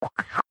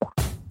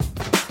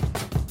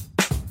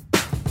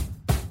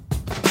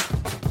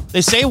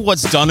They say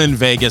what's done in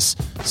Vegas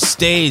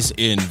stays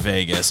in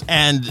Vegas.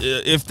 And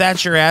if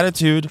that's your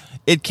attitude,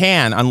 it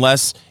can,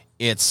 unless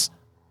it's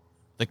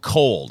the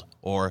cold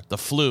or the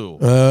flu or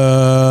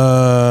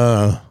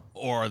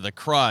the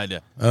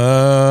crud.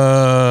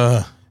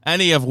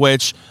 Any of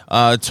which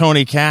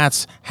Tony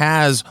Katz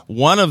has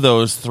one of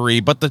those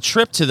three. But the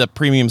trip to the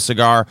Premium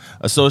Cigar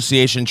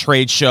Association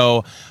trade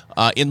show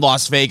in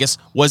Las Vegas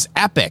was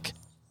epic.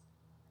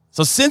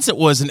 So since it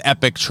was an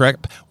epic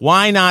trip,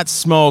 why not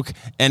smoke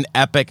an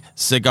epic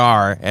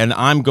cigar? And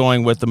I'm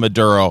going with the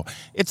Maduro.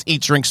 It's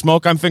Eat, Drink,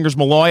 Smoke. I'm Fingers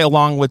Malloy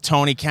along with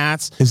Tony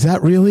Katz. Is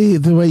that really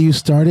the way you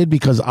started?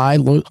 Because I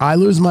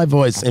lose my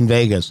voice in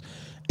Vegas,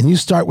 and you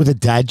start with a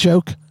dad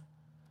joke?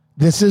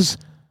 This is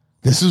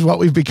what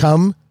we've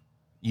become?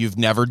 You've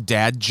never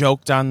dad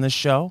joked on this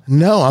show?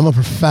 No, I'm a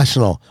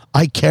professional.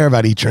 I care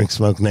about Eat, Drink,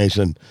 Smoke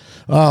Nation.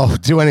 Oh,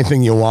 do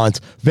anything you want.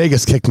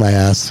 Vegas kicked my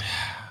ass.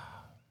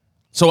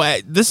 So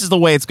this is the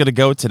way it's going to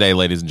go today,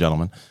 ladies and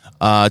gentlemen.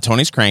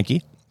 Tony's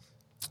cranky.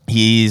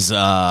 He's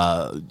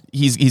got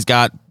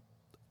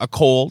a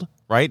cold,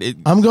 right?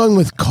 I'm going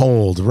with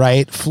cold,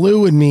 right? Flu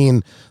would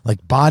mean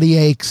like body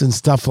aches and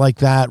stuff like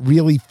that,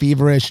 really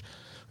feverish.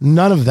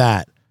 None of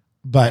that,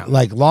 but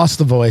like lost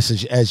the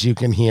voice, as you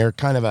can hear,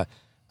 kind of a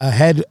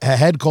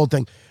head cold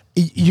thing.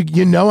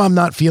 You know I'm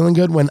not feeling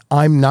good when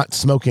I'm not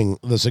smoking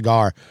the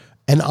cigar,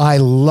 and I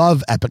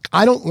love Epic.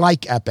 I don't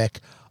like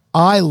Epic.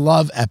 I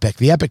love Epic.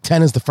 The Epic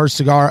 10 is the first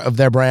cigar of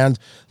their brand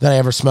that I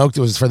ever smoked. It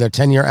was for their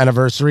 10-year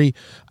anniversary.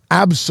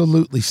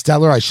 Absolutely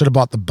stellar. I should have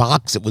bought the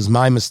box. It was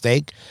my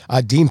mistake.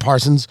 Dean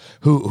Parsons,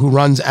 who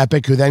runs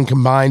Epic, who then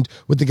combined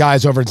with the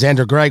guys over at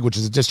Xander Gregg, which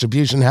is a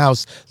distribution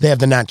house. They have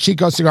the Nat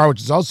Chico cigar,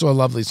 which is also a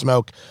lovely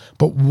smoke.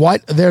 But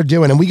what they're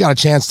doing, and we got a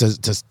chance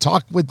to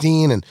talk with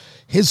Dean and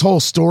his whole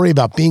story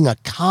about being a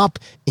cop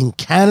in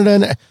Canada,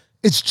 and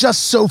it's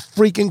just so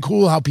freaking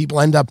cool how people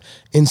end up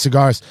in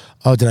cigars.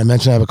 Oh, did I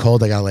mention I have a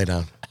cold? I got to lay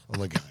down. Oh,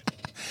 my God.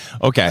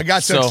 Okay. I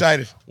got so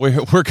excited. We're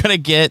going to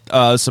get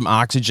some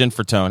oxygen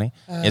for Tony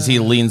as he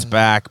leans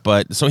back.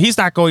 But so he's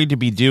not going to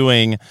be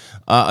doing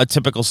a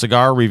typical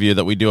cigar review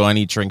that we do on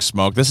Eat, Drink,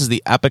 Smoke. This is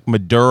the Epic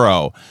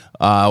Maduro.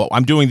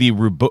 I'm doing the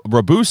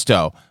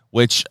Robusto,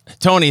 which,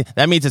 Tony,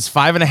 that means it's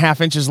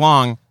 5.5 inches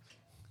long.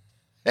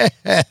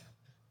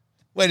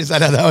 Wait, is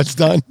that how it's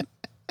done?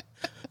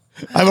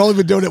 I've only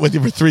been doing it with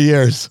you for 3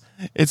 years.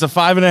 It's a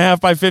 5.5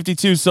 by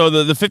 52. So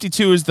the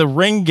 52 is the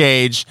ring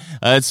gauge.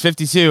 It's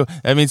 52.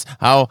 That means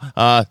how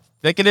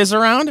thick it is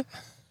around.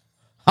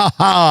 Ha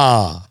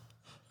ha.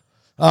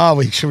 Oh,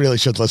 we really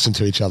should listen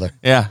to each other.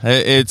 Yeah,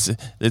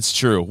 it's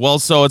true. Well,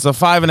 so it's a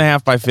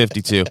 5.5 by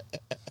 52.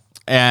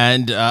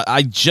 And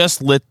I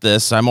just lit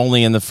this. I'm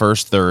only in the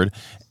first third.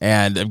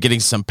 And I'm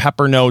getting some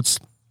pepper notes,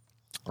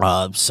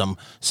 some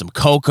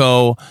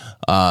cocoa.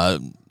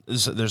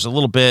 There's a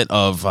little bit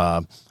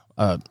of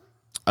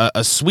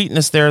a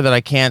sweetness there that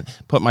I can't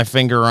put my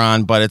finger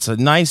on, but it's a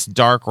nice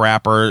dark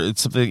wrapper.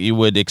 It's something that you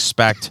would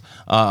expect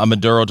a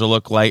Maduro to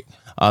look like.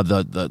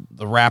 The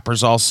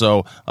wrapper's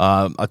also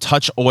a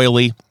touch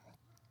oily,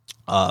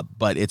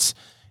 but it's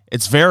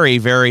very,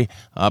 very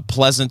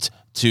pleasant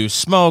to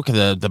smoke.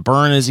 The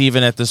burn is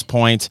even at this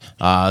point.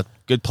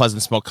 Good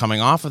pleasant smoke coming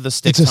off of the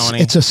stick, Tony.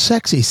 It's a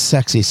sexy,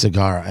 sexy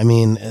cigar. I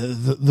mean,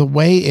 the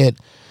way it...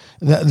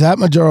 That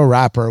Maduro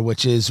wrapper,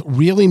 which is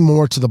really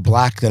more to the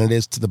black than it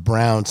is to the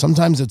brown.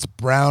 Sometimes it's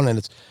brown and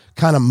it's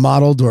kind of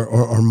mottled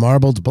or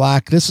marbled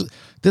black. This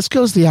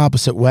goes the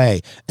opposite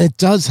way. And it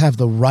does have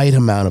the right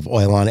amount of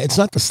oil on it. It's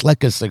not the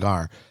slickest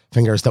cigar,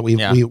 Fingers, that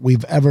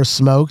we've ever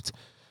smoked.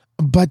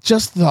 But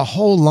just the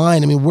whole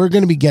line. I mean, we're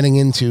going to be getting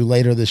into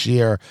later this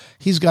year.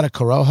 He's got a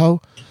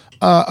Corojo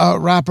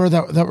wrapper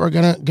that we're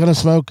gonna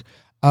smoke.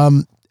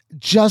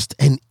 Just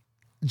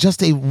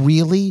a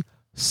really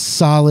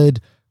solid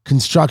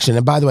construction.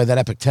 And by the way, that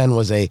Epic 10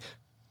 was a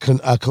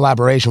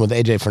collaboration with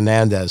AJ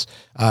Fernandez.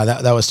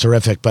 That was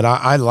terrific. But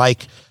I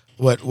like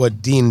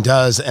what Dean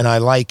does, and I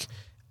like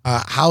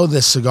how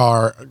this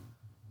cigar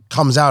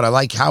comes out. I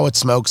like how it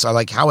smokes. I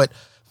like how it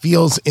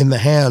feels in the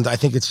hand. I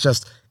think it's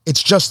the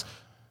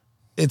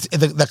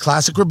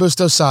classic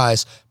Robusto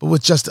size, but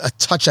with just a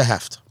touch of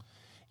heft.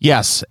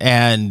 Yes,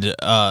 and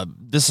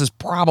this is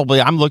probably,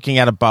 I'm looking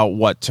at about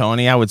what,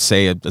 Tony? I would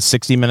say a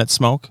 60-minute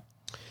smoke.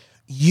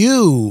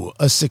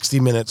 A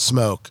 60-minute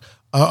smoke.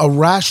 A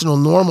rational,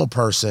 normal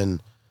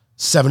person,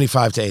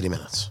 75 to 80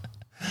 minutes.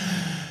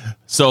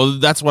 So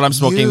that's what I'm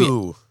smoking.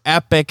 The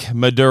Epic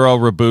Maduro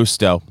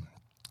Robusto.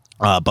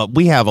 But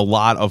we have a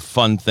lot of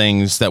fun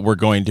things that we're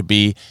going to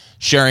be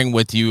sharing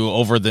with you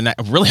over the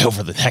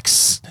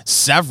next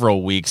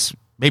several weeks,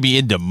 maybe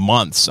into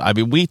months. I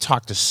mean, we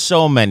talked to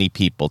so many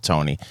people,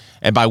 Tony.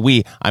 And by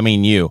we, I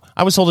mean you.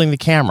 I was holding the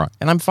camera,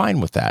 and I'm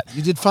fine with that.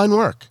 You did fine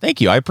work. Thank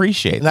you. I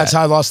appreciate and that's that.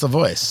 how I lost the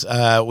voice.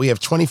 We have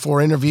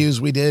 24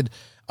 interviews we did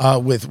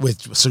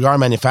with cigar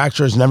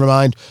manufacturers, never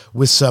mind,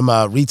 with some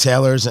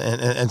retailers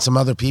and some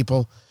other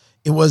people.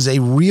 It was a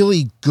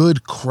really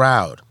good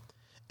crowd.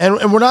 And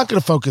we're not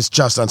going to focus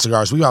just on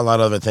cigars. We got a lot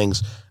of other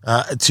things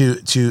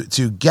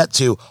to get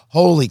to.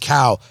 Holy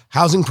cow.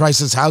 Housing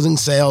prices, housing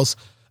sales,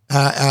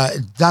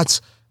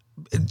 That's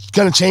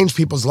going to change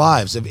people's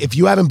lives. If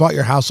you haven't bought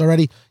your house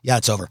already, yeah,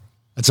 it's over.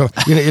 It's over.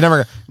 You're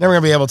never going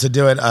to be able to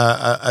do it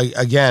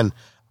again.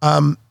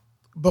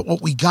 But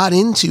what we got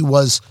into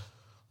was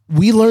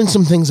we learned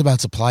some things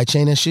about supply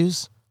chain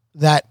issues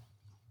that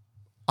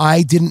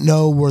I didn't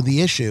know were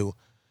the issue.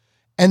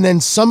 And then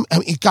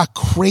it got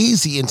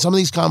crazy in some of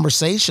these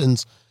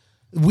conversations.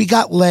 We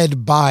got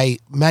led by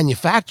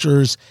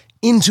manufacturers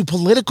into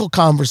political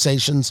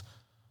conversations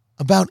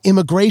about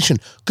immigration.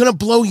 Gonna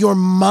blow your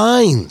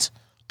mind.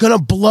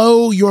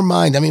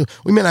 I mean,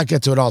 we may not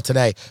get to it all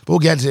today, but we'll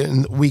get to it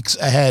in weeks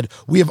ahead.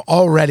 We have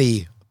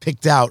already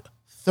picked out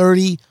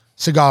 30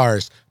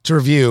 cigars to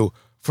review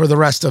for the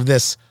rest of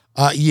this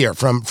year,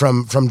 from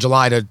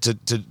July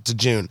to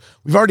June.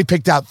 We've already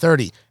picked out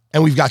 30,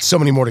 and we've got so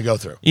many more to go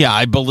through. Yeah,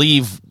 I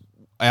believe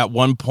at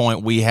one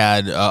point we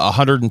had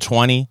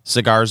 120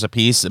 cigars a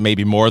piece,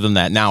 maybe more than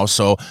that now.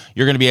 So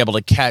you're going to be able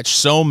to catch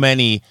so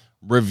many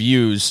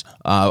reviews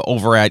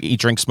over at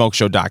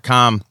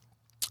eatdrinksmokeshow.com,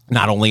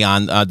 not only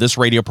on this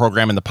radio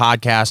program and the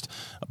podcast,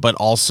 but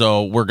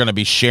also we're going to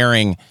be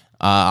sharing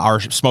our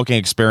smoking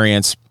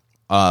experience,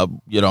 on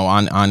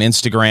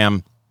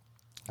Instagram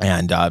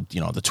and,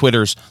 the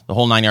Twitters, the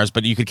whole 9 yards.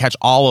 But you could catch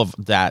all of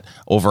that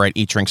over at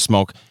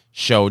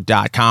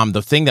eatdrinksmokeshow.com.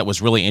 The thing that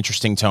was really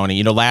interesting,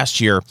 Tony, last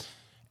year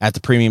at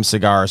the Premium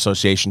Cigar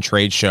Association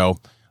trade show,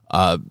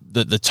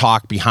 the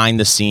talk behind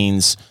the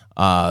scenes,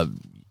 a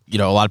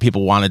lot of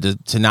people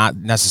wanted to not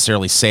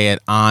necessarily say it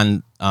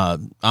on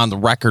the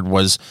record,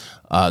 was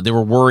they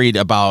were worried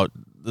about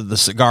the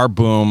cigar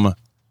boom,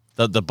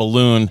 the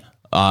balloon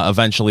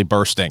eventually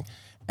bursting.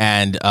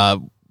 And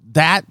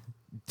that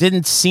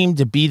didn't seem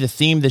to be the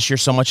theme this year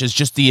so much as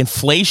just the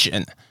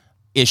inflation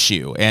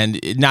issue, and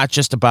not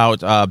just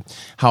about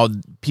how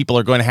people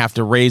are going to have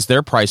to raise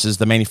their prices,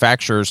 the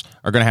manufacturers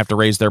are going to have to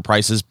raise their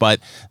prices, but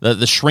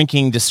the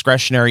shrinking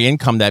discretionary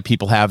income that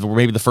people have, or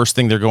maybe the first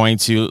thing they're going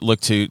to look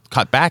to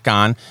cut back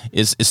on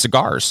is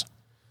cigars.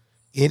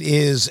 It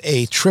is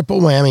a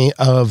triple whammy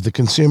of the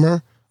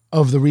consumer,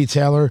 of the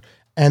retailer,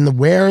 and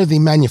where the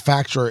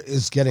manufacturer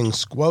is getting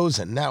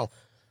squozen. Now,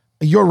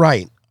 you're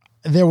right.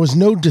 There was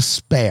no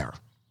despair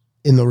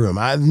in the room,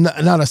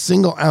 not a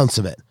single ounce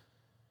of it.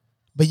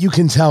 But you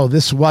can tell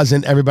this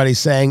wasn't everybody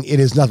saying it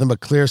is nothing but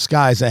clear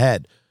skies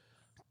ahead.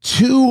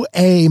 To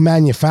a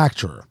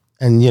manufacturer,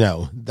 and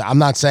I'm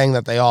not saying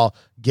that they all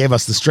gave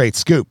us the straight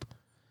scoop.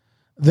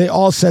 They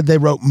all said they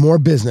wrote more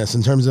business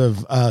in terms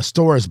of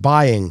stores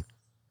buying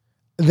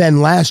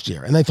than last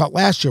year. And they thought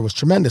last year was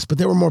tremendous, but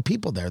there were more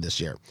people there this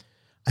year.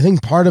 I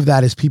think part of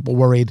that is people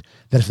worried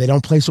that if they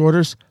don't place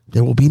orders,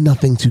 there will be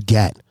nothing to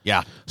get.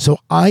 Yeah. So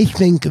I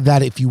think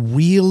that if you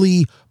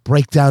really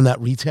break down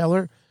that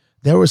retailer,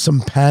 there was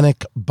some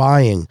panic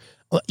buying.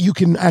 You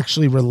can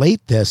actually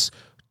relate this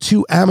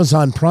to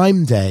Amazon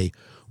Prime Day,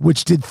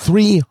 which did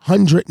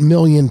 300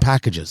 million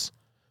packages,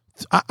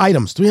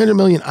 items, 300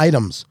 million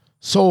items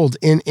sold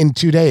in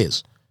 2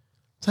 days.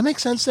 Does that make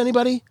sense to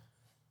anybody?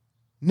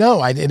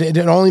 No, it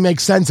only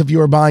makes sense if you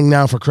were buying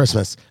now for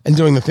Christmas and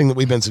doing the thing that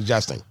we've been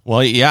suggesting.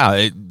 Well, yeah,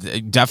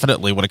 it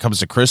definitely when it comes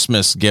to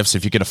Christmas gifts,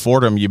 if you can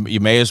afford them, you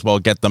may as well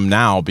get them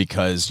now,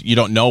 because you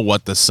don't know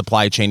what the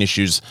supply chain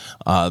issues,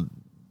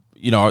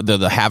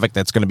 the havoc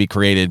that's going to be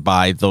created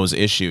by those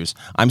issues.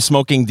 I'm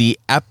smoking the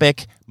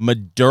Epic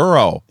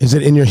Maduro. Is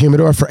it in your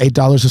humidor for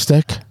 $8 a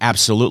stick?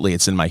 Absolutely.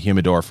 It's in my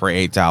humidor for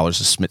 $8 a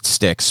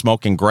stick.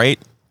 Smoking great.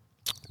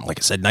 Like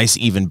I said, nice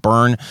even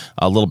burn,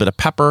 a little bit of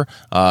pepper,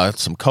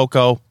 some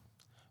cocoa.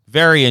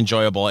 Very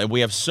enjoyable. And we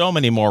have so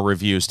many more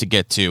reviews to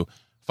get to.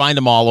 Find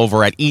them all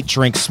over at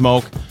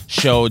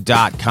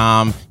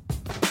eatdrinksmokeshow.com.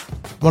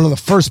 One of the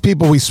first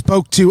people we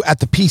spoke to at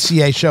the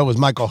PCA show was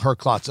Michael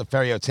Herklotz of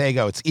Ferio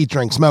Tego. It's Eat,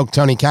 Drink, Smoke,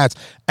 Tony Katz,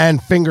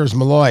 and Fingers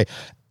Malloy.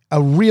 A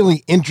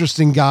really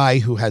interesting guy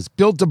who has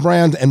built a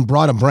brand and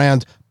brought a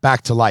brand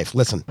back to life.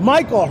 Listen.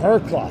 Michael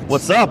Herklotz.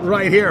 What's up?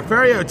 Right here,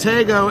 Ferio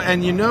Tego,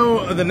 and you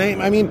know the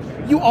name. I mean,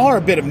 you are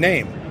a bit of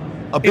name.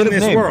 A bit in of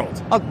this name.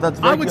 world. Oh,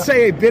 that's I would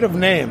say a bit of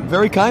name.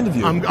 Very kind of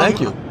you.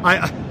 Thank you.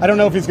 I don't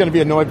know if he's going to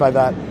be annoyed by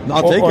that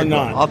I'll take or it.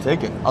 not. I'll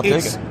take it.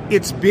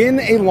 It's been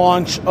a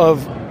launch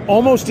of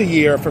almost a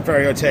year for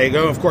Ferio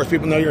Tego. Of course,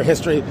 people know your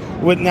history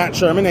with Nat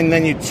Sherman, and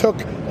then you took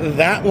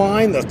that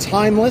line, the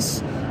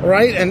Timeless,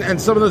 right?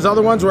 And some of those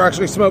other ones, we're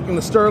actually smoking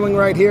the Sterling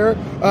right here,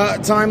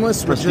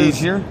 Timeless. Prestige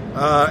here.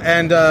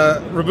 And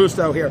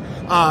Robusto here.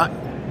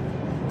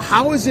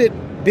 How has it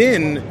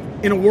been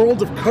in a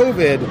world of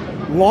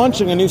COVID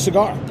launching a new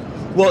cigar?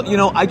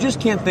 Well, I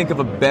just can't think of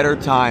a better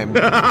time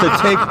to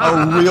take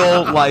a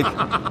real,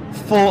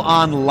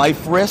 full-on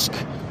life risk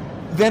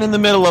than in the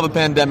middle of a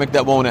pandemic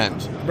that won't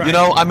end. Right.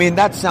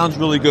 That sounds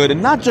really good.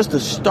 And not just to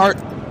start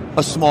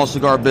a small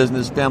cigar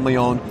business,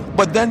 family-owned,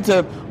 but then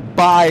to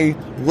buy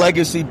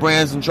legacy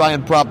brands and try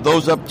and prop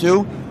those up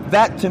too.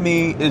 That, to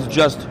me, is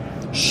just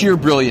sheer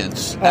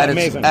brilliance at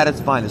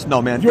its finest.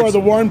 No, man. You are the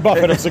Warren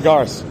Buffett of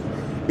cigars.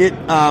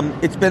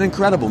 It's been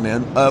incredible,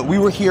 man. We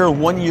were here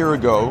 1 year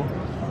ago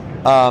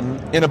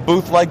in a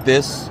booth like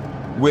this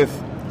with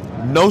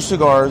no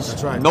cigars,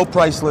 That's right. no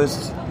price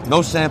lists,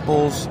 no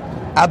samples,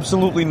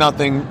 absolutely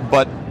nothing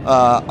but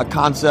a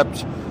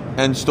concept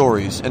and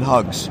stories and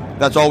hugs.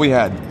 That's all we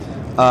had.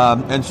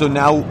 And so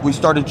now we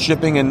started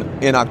shipping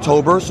in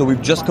October, so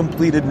we've just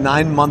completed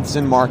 9 months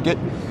in market.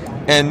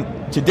 And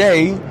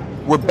today,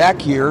 we're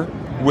back here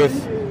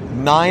with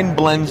 9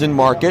 blends in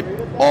market,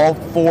 all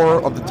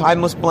 4 of the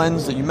timeless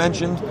blends that you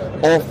mentioned,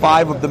 all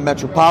 5 of the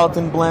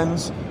Metropolitan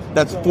blends.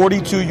 That's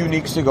 42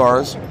 unique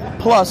cigars,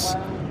 plus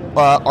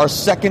our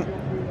second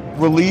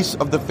release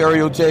of the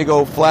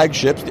Ferriotego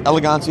flagships, the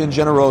Elegancia and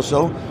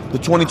Generoso. The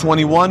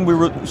 2021 we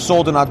were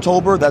sold in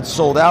October, that's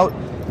sold out.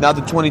 Now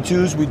the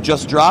 22s we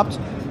just dropped,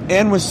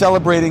 and we're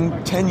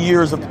celebrating 10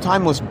 years of the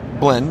Timeless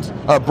brand.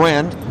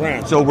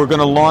 So we're going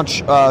to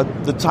launch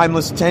the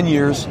Timeless 10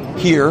 years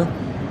here.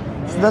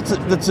 So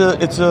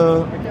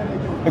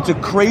it's a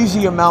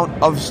crazy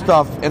amount of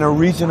stuff in a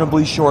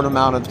reasonably short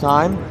amount of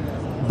time,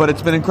 but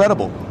it's been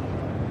incredible.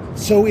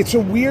 So it's a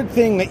weird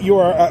thing that you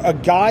are a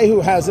guy who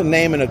has a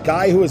name and a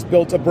guy who has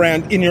built a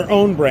brand in your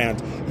own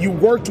brand. You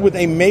worked with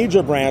a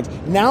major brand.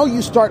 Now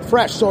you start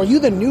fresh. So are you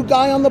the new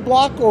guy on the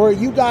block, or are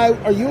you a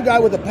guy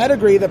with a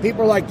pedigree that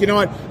people are like, you know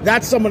what,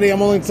 that's somebody I'm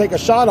willing to take a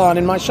shot on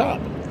in my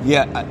shop?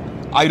 Yeah,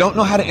 I don't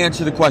know how to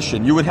answer the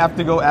question. You would have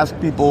to go ask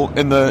people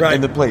in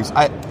the place.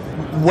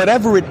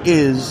 Whatever it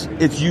is,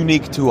 it's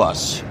unique to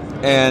us.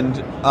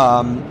 And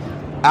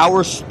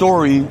our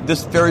story,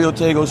 this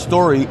Ferriotego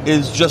story,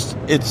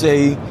 it's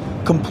a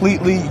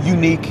completely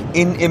unique,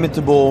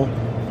 inimitable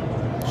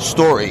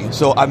story.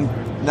 So I'm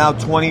now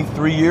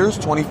 24 years.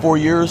 You're only 24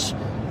 years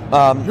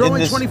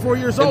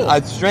old.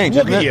 It's strange,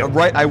 Look isn't at it? you.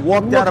 Right? I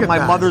walked out of my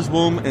that. mother's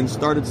womb and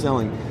started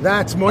selling.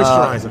 That's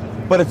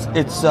moisturizing. But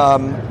it's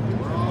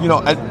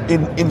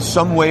in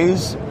some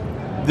ways,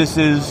 this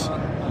is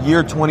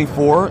year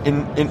 24.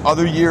 In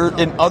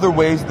other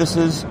ways, this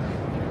is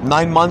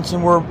 9 months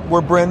and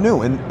we're brand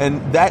new.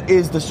 And that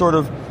is the sort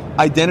of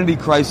identity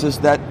crisis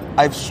that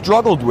I've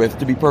struggled with,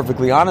 to be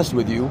perfectly honest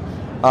with you.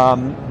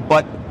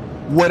 But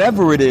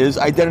whatever it is,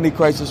 identity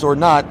crisis or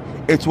not,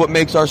 it's what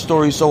makes our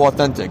story so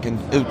authentic, and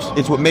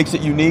it's what makes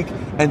it unique.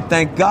 And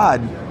thank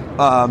God,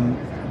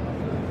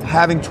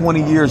 having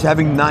 20 years,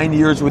 having 9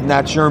 years with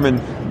Nat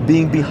Sherman,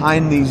 being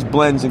behind these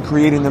blends and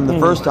creating them the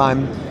first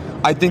time,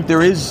 I think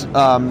there is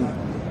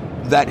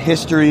that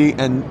history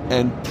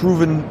and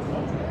proven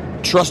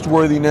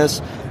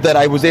trustworthiness that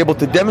I was able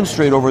to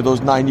demonstrate over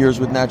those 9 years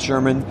with Nat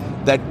Sherman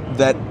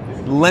that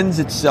lends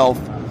itself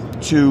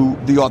to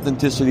the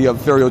authenticity of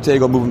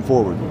Ferriotego moving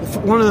forward.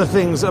 One of the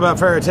things about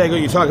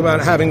Ferriotego, you talk about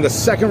having the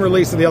second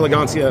release of the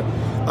Elegancia,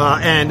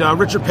 and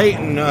Richard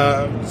Payton,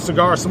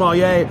 cigar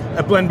sommelier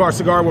at Blend Bar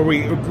Cigar, where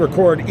we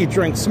record Eat,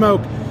 Drink,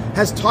 Smoke,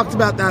 has talked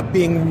about that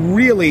being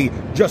really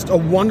just a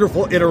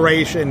wonderful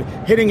iteration,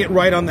 hitting it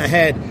right on the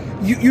head.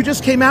 You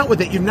just came out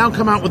with it. You've now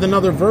come out with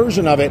another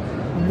version of it.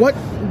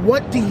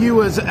 What do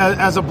you, as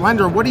a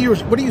blender, what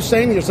are you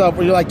saying to yourself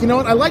where you're like, you know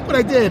what, I like what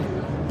I did,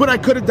 but I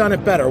could have done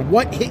it better?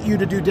 What hit you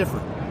to do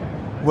different?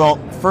 Well,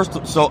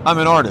 first, so I'm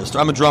an artist.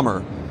 I'm a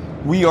drummer.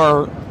 We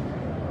are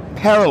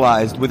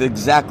paralyzed with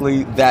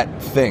exactly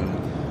that thing.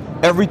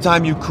 Every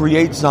time you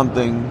create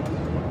something,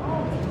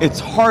 it's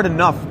hard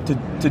enough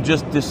to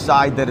just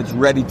decide that it's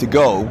ready to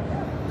go.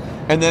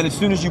 And then as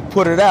soon as you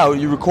put it out,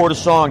 you record a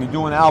song, you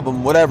do an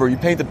album, whatever, you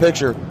paint the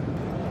picture,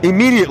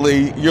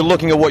 immediately you're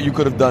looking at what you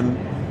could have done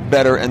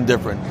better and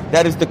different.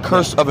 That is the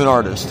curse of an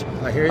artist.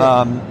 I hear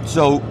you.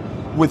 So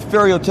with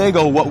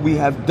Ferriotego, what we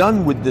have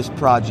done with this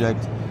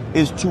project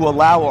is to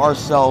allow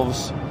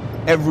ourselves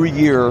every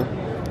year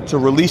to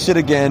release it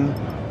again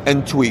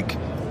and tweak.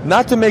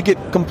 Not to make it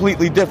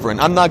completely different.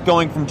 I'm not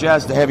going from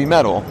jazz to heavy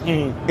metal.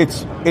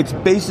 It's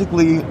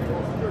basically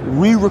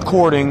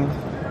re-recording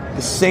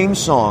the same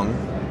song.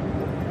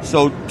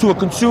 So to a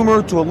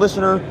consumer, to a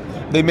listener,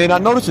 they may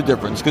not notice a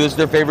difference because it's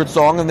their favorite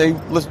song and they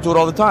listen to it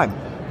all the time.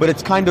 But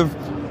it's kind of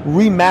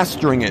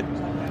remastering it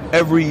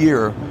every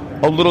year,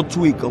 a little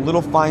tweak, a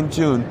little fine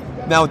tune.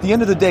 Now, at the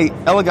end of the day,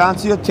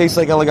 Elegancia tastes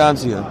like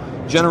Elegancia.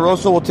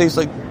 Generoso will taste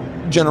like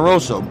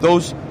Generoso.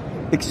 Those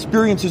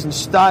experiences and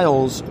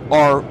styles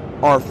are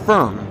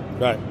firm.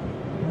 Right.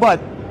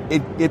 But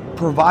it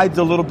provides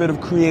a little bit of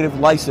creative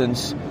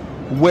license,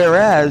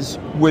 whereas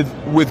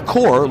with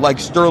core, like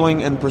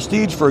Sterling and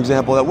Prestige, for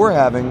example, that we're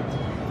having,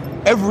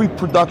 every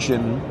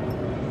production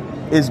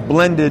is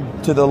blended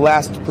to the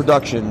last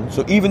production.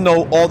 So even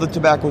though all the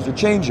tobaccos are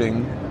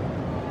changing,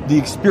 the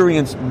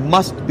experience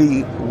must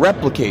be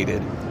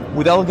replicated.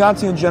 With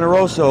Elegancia and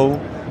Generoso,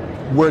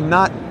 we're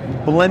not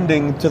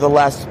blending to the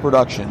last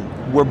production.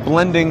 We're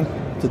blending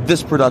to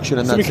this production,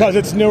 and So that's because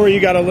it's newer, you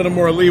got a little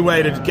more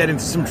leeway to get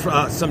into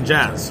some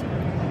jazz.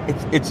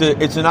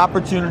 It's an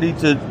opportunity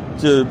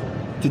to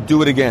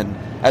do it again,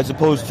 as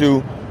opposed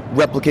to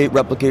replicate.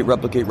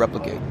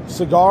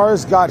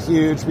 Cigars got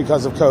huge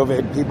because of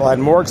COVID. People had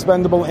more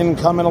expendable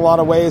income in a lot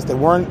of ways. They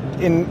weren't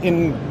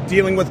in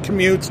dealing with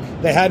commutes.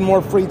 They had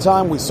more free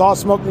time. We saw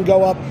smoking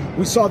go up.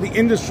 We saw the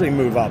industry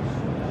move up.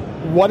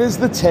 What is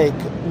the take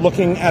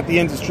looking at the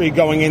industry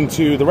going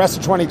into the rest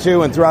of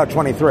 22 and throughout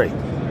 23?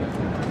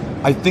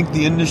 I think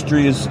the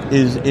industry is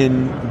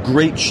in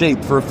great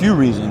shape for a few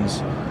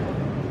reasons.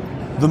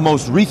 The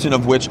most recent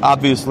of which,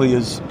 obviously,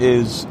 is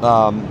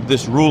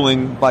this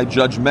ruling by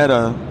Judge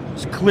Mehta,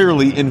 is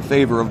clearly in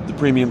favor of the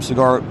premium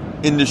cigar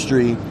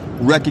industry,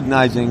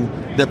 recognizing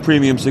that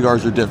premium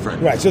cigars are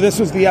different. Right, so this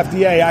was the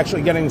FDA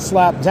actually getting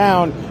slapped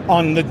down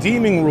on the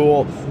deeming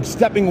rule,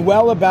 stepping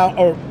well about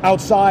or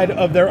outside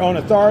of their own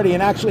authority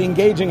and actually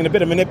engaging in a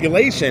bit of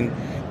manipulation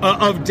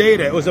of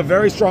data. It was a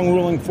very strong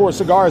ruling for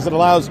cigars that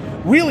allows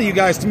really you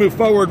guys to move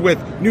forward with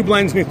new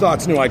blends, new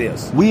thoughts, new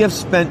ideas. We have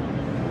spent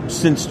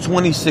since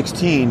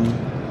 2016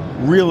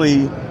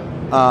 really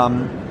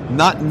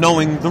not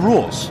knowing the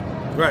rules.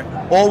 Right.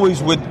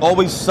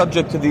 Always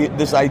subject to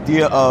this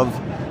idea of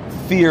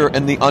fear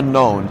and the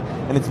unknown.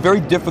 And it's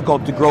very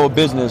difficult to grow a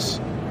business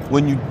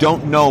when you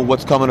don't know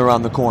what's coming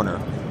around the corner.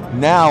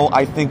 Now,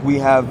 I think we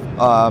have,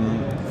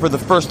 for the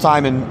first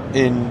time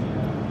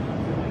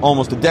in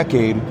almost a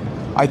decade,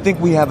 I think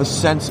we have a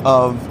sense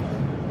of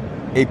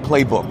a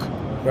playbook.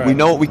 Right. We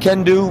know what we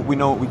can do, we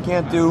know what we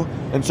can't do,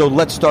 and so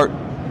let's start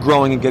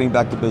growing and getting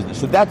back to business.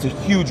 So that's a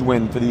huge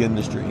win for the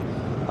industry.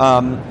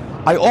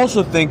 I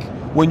also think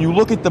when you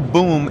look at the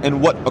boom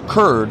and what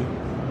occurred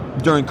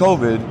during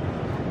COVID,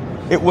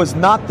 it was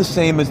not the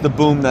same as the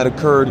boom that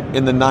occurred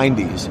in the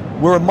 90s.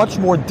 We're a much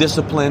more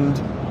disciplined,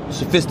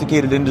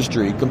 sophisticated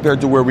industry compared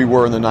to where we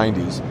were in the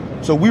 90s.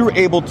 So we were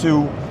able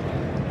to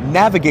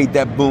navigate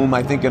that boom,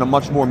 I think, in a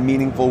much more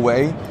meaningful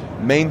way,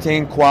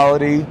 maintain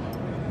quality,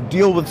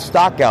 deal with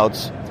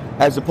stockouts,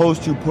 as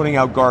opposed to putting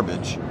out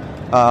garbage.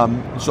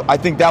 So I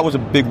think that was a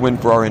big win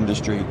for our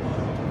industry.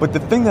 But the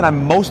thing that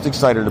I'm most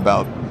excited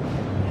about,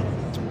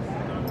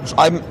 so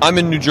I'm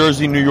in New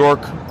Jersey, New York,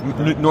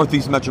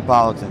 Northeast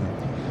Metropolitan.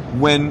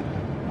 When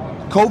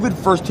COVID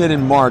first hit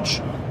in March,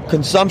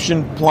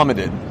 consumption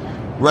plummeted.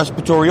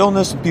 Respiratory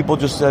illness, and people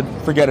just said,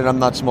 forget it, I'm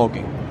not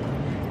smoking.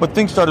 But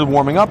things started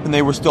warming up, and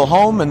they were still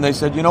home, and they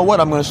said, you know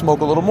what, I'm going to smoke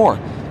a little more.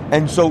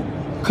 And so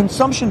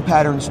consumption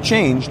patterns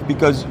changed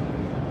because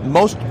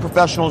most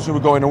professionals who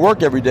were going to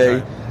work every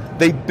day,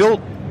 they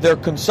built their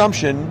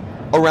consumption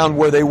around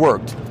where they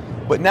worked.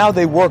 But now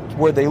they worked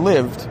where they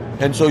lived,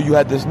 and so you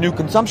had this new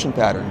consumption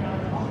pattern.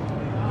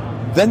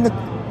 Then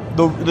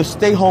the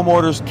stay-home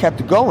orders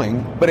kept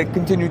going, but it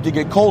continued to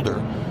get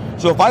colder.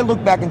 So if I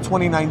look back in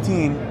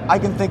 2019, I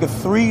can think of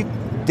 3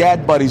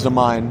 dad buddies of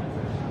mine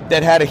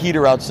that had a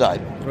heater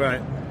outside.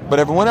 Right. But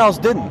everyone else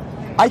didn't.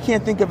 I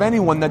can't think of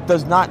anyone that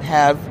does not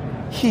have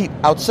heat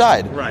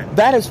outside. Right.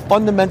 That has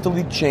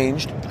fundamentally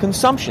changed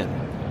consumption.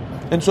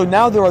 And so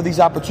now there are these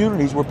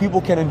opportunities where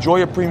people can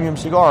enjoy a premium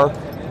cigar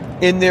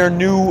in their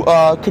new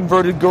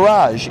converted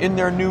garage, in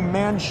their new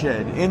man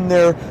shed, in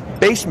their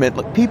basement.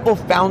 Like, people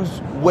found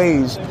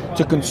ways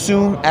to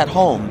consume at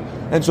home.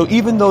 And so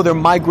even though they're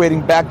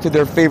migrating back to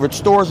their favorite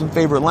stores and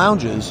favorite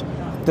lounges,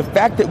 the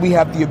fact that we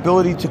have the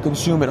ability to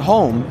consume at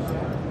home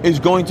is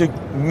going to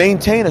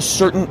maintain a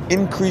certain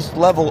increased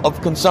level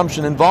of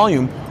consumption and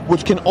volume,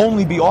 which can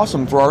only be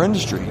awesome for our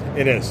industry.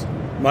 It is.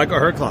 Michael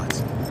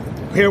Herklotz.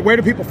 Here, where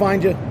do people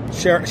find you?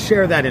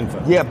 Share that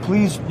info. Yeah,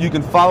 please, you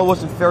can follow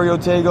us at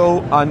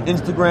Ferriotego on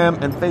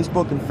Instagram and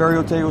Facebook, and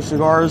Ferriotego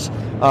Cigars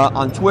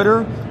on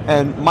Twitter,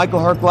 and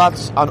Michael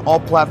Herklotz on all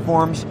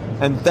platforms.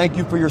 And thank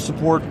you for your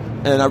support,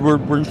 and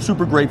we're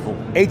super grateful.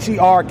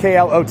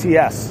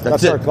 Herklots.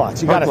 That's it.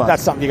 Herklotz. Herklotz.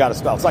 That's something you got to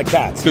spell. It's like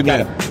cats. Good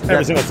name.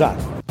 Every single time.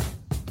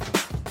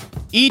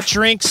 Eat,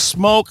 Drink,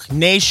 Smoke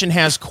Nation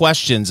has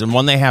questions, and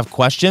when they have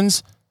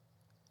questions,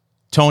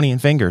 Tony and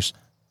Fingers,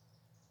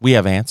 we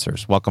have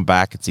answers. Welcome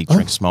back. It's Eat,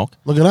 Drink, Smoke.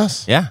 Look at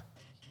us. Yeah.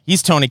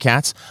 He's Tony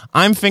Katz.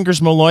 I'm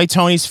Fingers Malloy.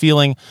 Tony's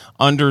feeling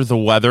under the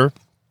weather.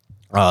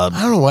 I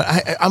don't know what.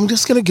 I'm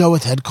just going to go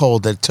with head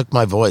cold that took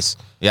my voice.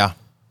 Yeah.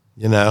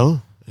 You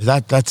know?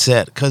 That's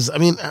it. Because, I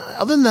mean,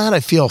 other than that, I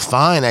feel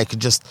fine. I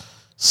could just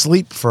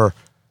sleep for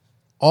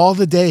all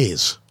the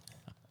days.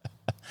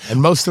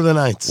 And most of the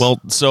nights.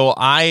 Well, so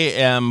I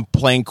am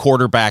playing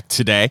quarterback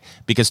today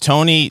because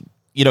Tony,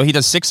 he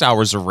does 6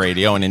 hours of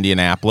radio in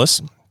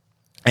Indianapolis,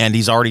 and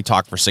he's already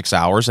talked for 6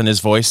 hours, and his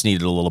voice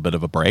needed a little bit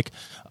of a break.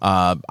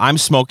 I'm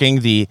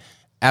smoking the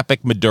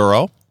Epic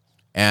Maduro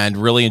and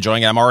really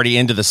enjoying it. I'm already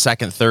into the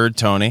second, third,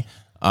 Tony.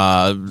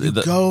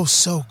 Go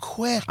so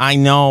quick. I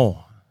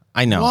know.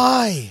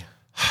 Why?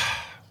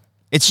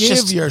 It's Give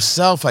just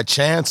yourself a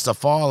chance to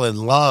fall in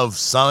love,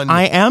 son.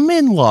 I am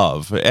in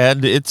love,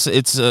 and it's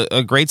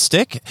a great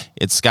stick.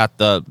 It's got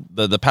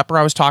the pepper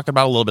I was talking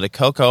about, a little bit of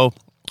cocoa.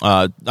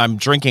 I'm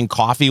drinking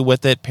coffee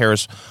with it.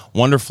 Pairs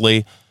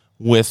wonderfully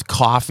with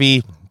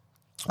coffee.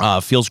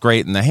 Feels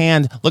great in the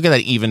hand. Look at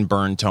that even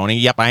burn, Tony.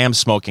 Yep, I am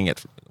smoking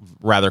it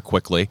rather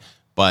quickly,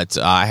 but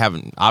I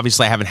haven't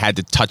had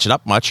to touch it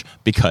up much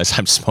because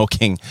I'm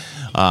smoking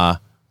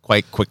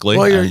quite quickly.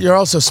 Well, you're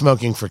also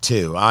smoking for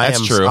 2.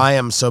 That's true. I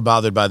am so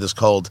bothered by this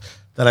cold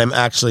that I'm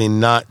actually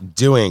not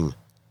doing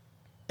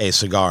a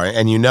cigar.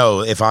 And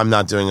if I'm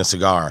not doing a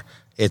cigar,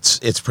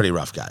 it's pretty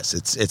rough, guys.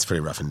 It's pretty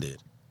rough indeed.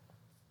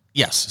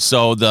 Yes.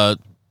 So the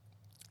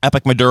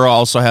Epic Maduro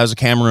also has a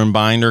Cameroon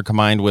binder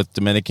combined with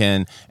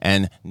Dominican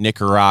and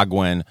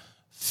Nicaraguan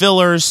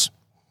fillers.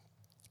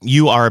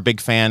 You are a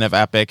big fan of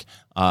Epic.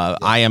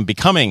 I am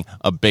becoming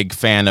a big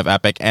fan of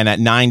Epic, and at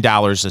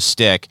 $9 a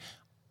stick,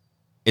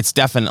 it's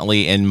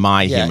definitely in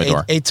my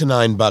humidor. $8 to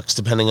 $9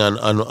 depending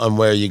on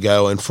where you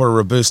go. And for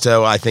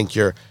Robusto, I think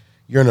you're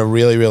in a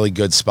really, really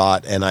good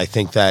spot. And I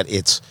think that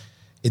it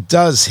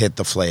does hit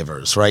the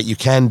flavors, right? You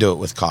can do it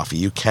with coffee.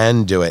 You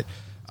can do it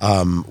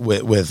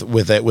with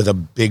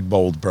a big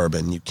bold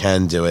bourbon. You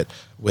can do it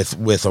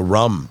with a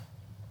rum.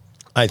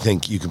 I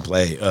think you can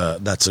play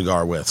that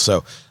cigar with.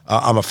 So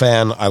I'm a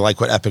fan. I like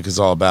what Epic is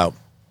all about.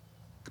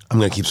 I'm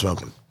going to keep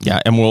smoking. Yeah,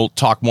 and we'll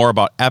talk more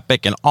about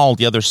Epic and all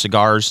the other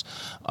cigars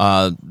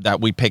that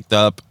we picked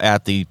up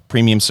at the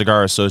Premium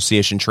Cigar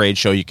Association trade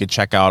show. You can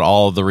check out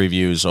all of the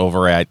reviews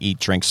over at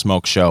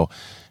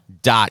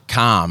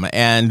eatdrinksmokeshow.com.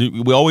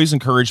 And we always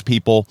encourage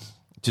people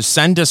to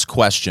send us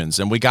questions.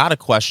 And we got a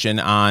question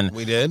on...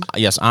 We did?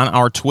 Yes, on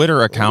our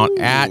Twitter account,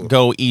 at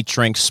Go Eat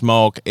Drink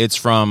Smoke. It's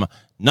from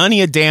None of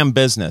Your Damn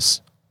Business.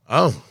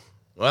 Oh,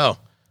 well,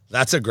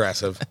 that's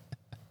aggressive.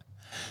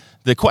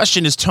 The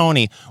question is,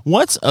 Tony,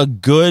 what's a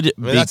good...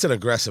 that's an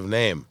aggressive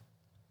name.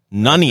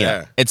 Nunya.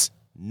 Yeah. It's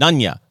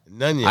Nunya.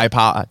 Nunya.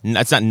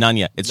 It's not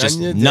Nunya. It's just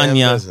Nunya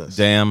Nunya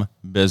damn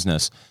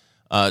business.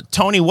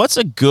 Tony, what's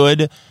a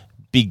good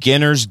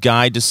beginner's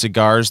guide to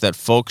cigars that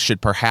folks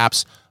should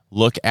perhaps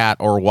look at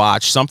or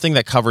watch? Something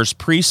that covers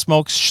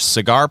pre-smoke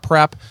cigar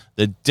prep,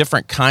 the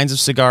different kinds of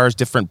cigars,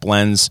 different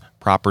blends,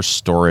 proper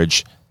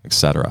storage,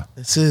 etc.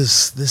 This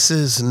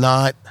is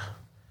not...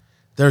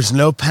 There's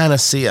no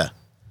panacea.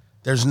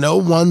 There's no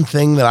one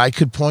thing that I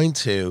could point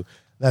to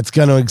that's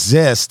going to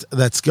exist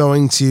that's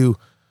going to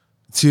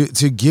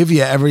give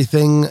you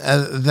everything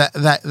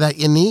that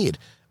you need.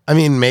 I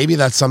mean, maybe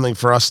that's something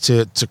for us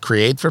to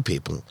create for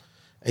people,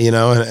 and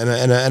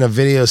a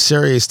video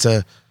series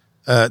to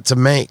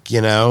make,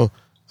 10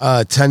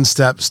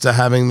 steps to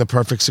having the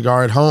perfect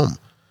cigar at home.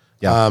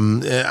 Yeah.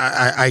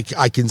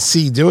 I can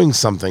see doing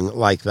something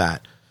like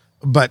that,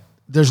 but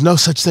there's no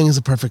such thing as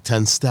a perfect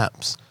 10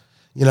 steps.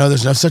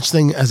 There's no such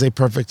thing as a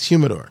perfect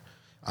humidor.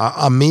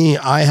 On me,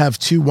 I have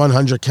 2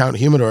 100-count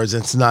humidors.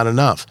 It's not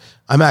enough.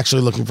 I'm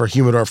actually looking for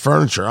humidor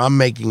furniture. I'm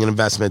making an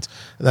investment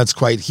that's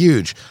quite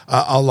huge.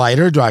 A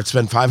lighter, do I have to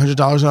spend $500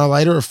 on a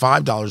lighter or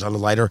 $5 on a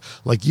lighter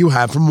like you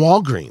have from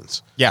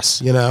Walgreens? Yes.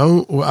 Do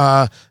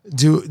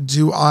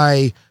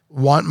I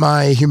want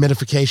my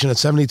humidification at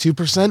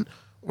 72%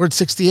 or at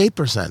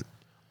 68%?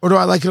 Or do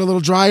I like it a little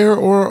drier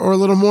or a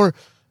little more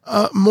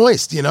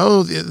moist?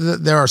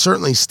 There are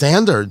certainly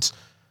standards,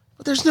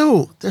 but there's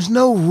no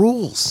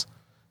rules.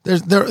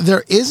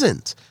 There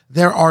isn't.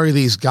 There are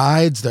these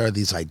guides, there are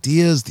these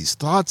ideas, these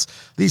thoughts,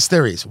 these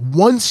theories.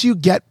 Once you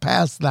get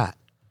past that,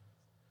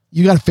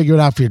 you got to figure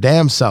it out for your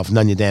damn self,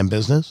 none of your damn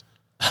business.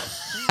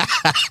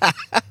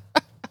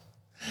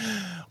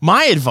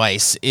 My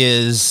advice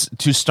is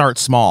to start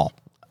small.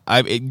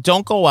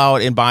 Don't go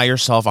out and buy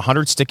yourself a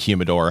 100-stick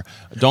humidor.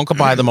 Don't go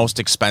buy the most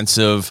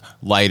expensive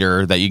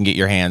lighter that you can get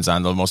your hands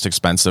on, the most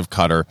expensive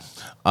cutter,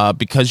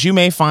 because you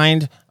may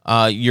find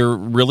you're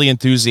really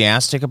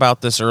enthusiastic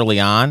about this early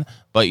on,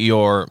 but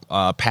your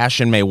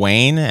passion may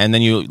wane, and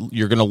then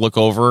you're going to look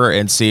over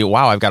and see,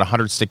 wow, I've got a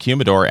 100-stick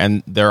humidor,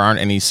 and there aren't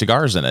any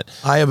cigars in it.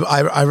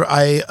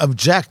 I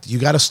object. You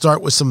got to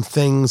start with some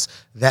things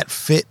that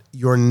fit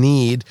your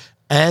need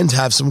and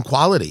have some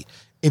quality.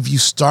 If you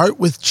start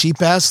with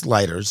cheap-ass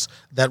lighters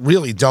that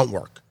really don't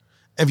work,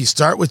 if you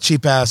start with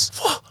cheap-ass...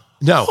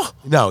 No,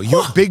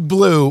 your Big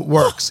Blue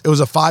works. It was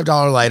a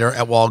 $5 lighter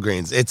at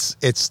Walgreens. It's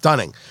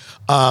stunning.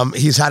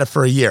 He's had it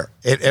for a year.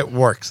 It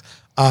works.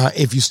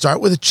 If you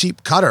start with a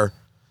cheap cutter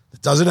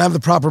that doesn't have the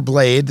proper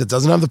blade, that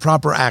doesn't have the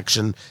proper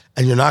action,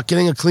 and you're not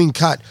getting a clean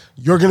cut,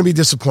 you're going to be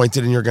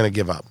disappointed and you're going to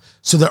give up.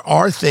 So there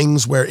are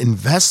things where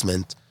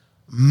investment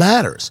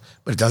matters,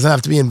 but it doesn't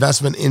have to be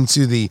investment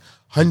into the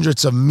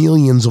hundreds of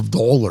millions of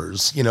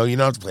dollars. You don't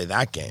have to play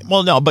that game.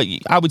 Well, no, but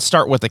I would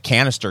start with a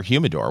canister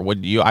humidor.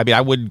 Would you? I mean,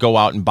 I would go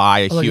out and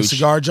buy a huge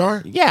cigar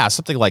jar. Yeah,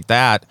 something like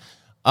that.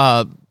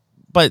 But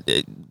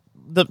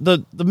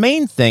the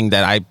main thing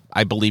that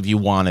I believe you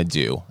want to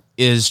do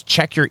is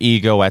check your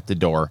ego at the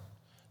door.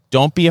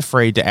 Don't be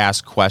afraid to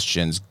ask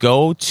questions.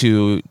 Go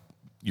to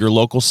your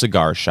local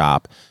cigar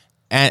shop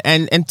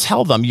and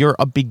tell them you're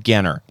a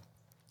beginner.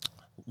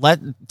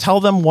 Tell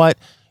them what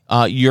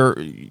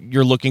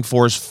you're looking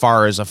for as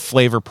far as a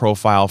flavor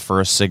profile for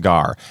a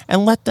cigar,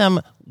 and let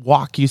them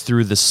walk you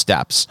through the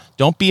steps.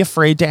 Don't be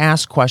afraid to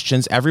ask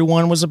questions.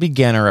 Everyone was a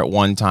beginner at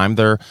one time.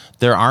 There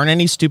aren't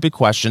any stupid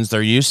questions.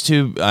 They're used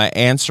to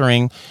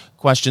answering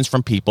questions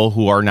from people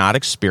who are not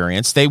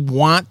experienced. They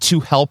want to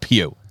help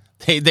you.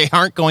 They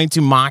aren't going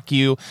to mock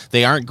you.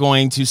 They aren't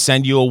going to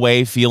send you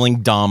away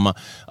feeling dumb.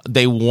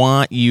 They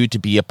want you to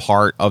be a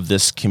part of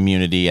this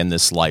community and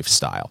this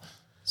lifestyle.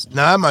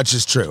 Not much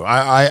is true.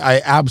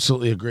 I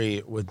absolutely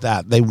agree with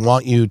that. They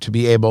want you to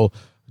be able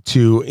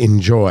to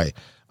enjoy.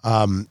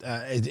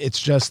 It's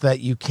just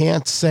that you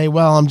can't say,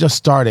 well, I'm just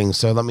starting,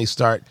 so let me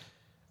start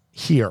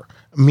here.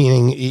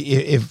 Meaning,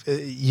 if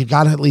you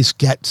got to at least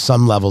get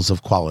some levels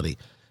of quality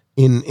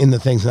in the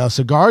things. Now,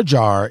 cigar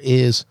jar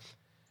is,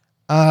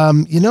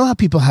 You know how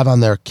people have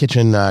on their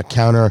kitchen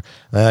counter,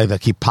 they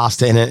keep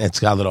pasta in it. It's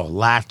got a little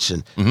latch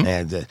and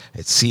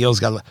it seals.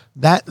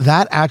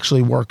 That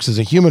actually works as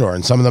a humidor,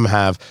 and some of them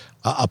have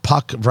a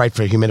puck right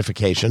for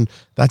humidification.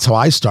 That's how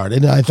I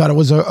started, and I thought it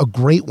was a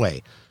great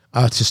way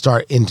to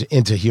start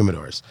into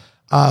humidors.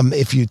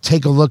 If you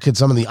take a look at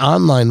some of the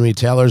online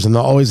retailers, and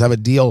they'll always have a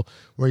deal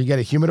where you get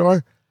a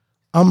humidor,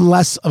 I'm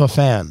less of a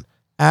fan,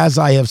 as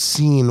I have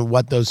seen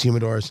what those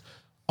humidors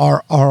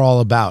are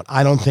all about.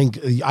 I don't think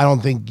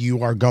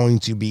you are going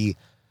to be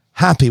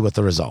happy with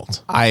the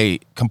result. I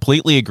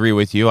completely agree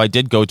with you. I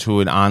did go to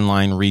an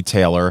online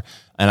retailer,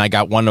 and I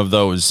got one of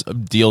those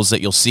deals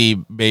that you'll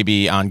see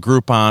maybe on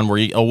Groupon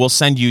where we'll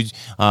send you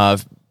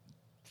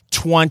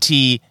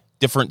 20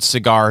 different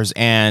cigars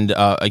and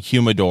a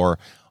humidor.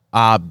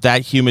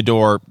 That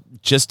humidor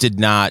just did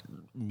not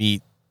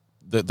meet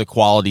the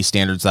quality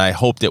standards that I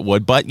hoped it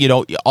would. But,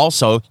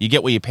 also you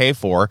get what you pay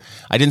for.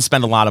 I didn't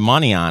spend a lot of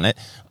money on it,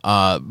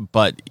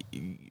 but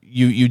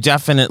you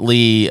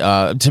definitely,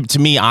 to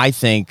me, I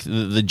think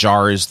the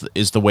jar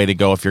is the way to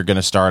go if you're going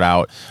to start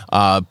out.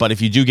 But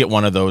if you do get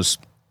one of those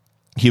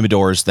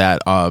humidors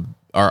that are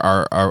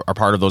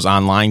part of those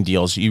online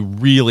deals, you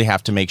really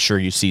have to make sure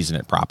you season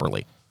it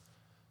properly.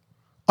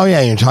 Oh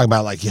yeah, you're talking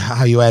about like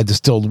how you add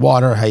distilled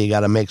water, how you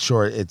got to make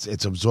sure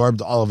it's absorbed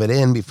all of it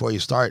in before you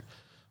start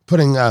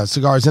putting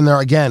cigars in there.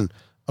 Again,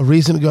 a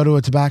reason to go to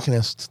a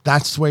tobacconist.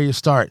 That's where you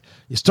start.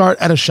 You start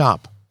at a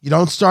shop. You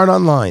don't start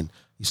online.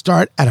 You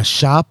start at a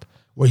shop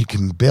where you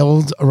can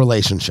build a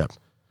relationship,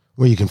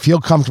 where you can feel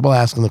comfortable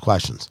asking the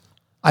questions.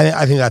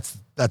 I think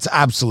that's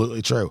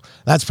absolutely true.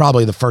 That's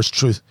probably the first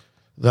truth,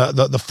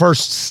 the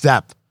first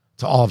step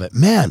to all of it.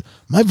 Man,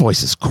 my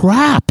voice is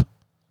crap.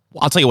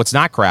 Well, I'll tell you what's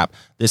not crap.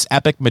 This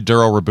Epic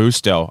Maduro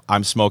Robusto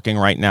I'm smoking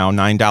right now,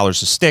 $9 a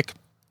stick.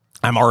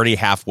 I'm already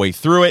halfway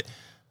through it.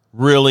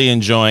 Really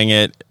enjoying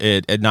it.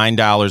 At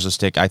 $9 a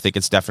stick, I think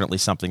it's definitely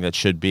something that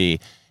should be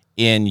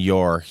in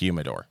your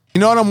humidor. You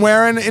know what I'm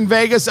wearing in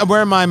Vegas? I'm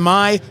wearing my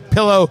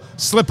MyPillow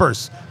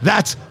slippers.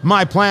 That's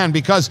my plan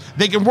because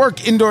they can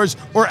work indoors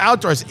or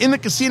outdoors. In the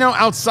casino,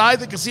 outside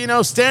the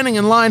casino, standing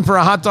in line for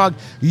a hot dog,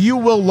 you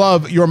will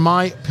love your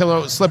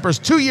MyPillow slippers.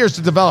 2 years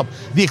to develop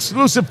the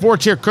exclusive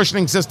 4-tier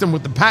cushioning system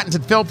with the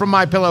patented fill from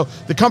MyPillow,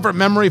 the comfort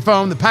memory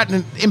foam, the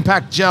patented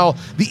impact gel,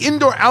 the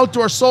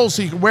indoor-outdoor sole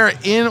so you can wear it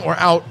in or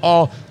out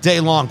all day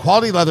long.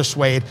 Quality leather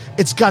suede.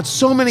 It's got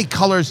so many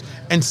colors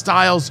and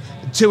styles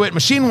to it,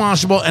 machine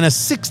washable, and a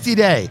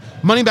 60-day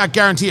money-back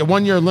guarantee, a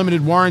 1-year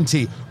limited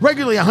warranty.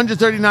 Regularly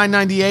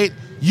 $139.98.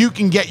 You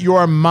can get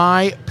your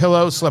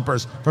MyPillow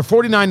slippers for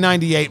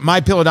 $49.98.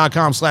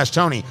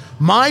 MyPillow.com/Tony.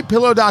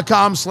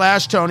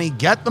 MyPillow.com/Tony.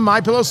 Get the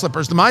MyPillow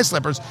slippers, the My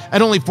Slippers,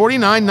 at only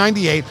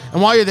 $49.98.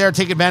 And while you're there,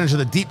 take advantage of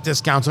the deep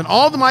discounts on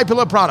all the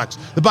MyPillow products.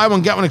 The buy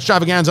one, get one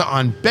extravaganza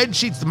on bed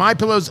sheets, the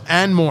MyPillows,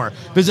 and more.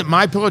 Visit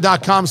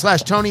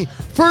MyPillow.com/Tony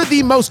for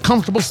the most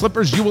comfortable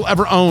slippers you will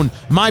ever own.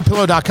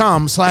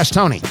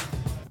 MyPillow.com/Tony.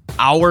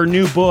 Our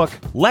new book,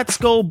 Let's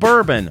Go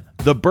Bourbon,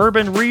 the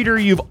bourbon reader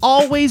you've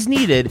always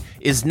needed,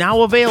 is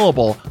now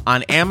available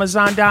on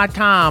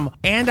Amazon.com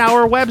and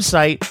our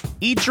website,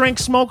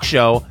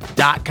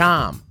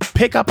 eatdrinksmokeshow.com.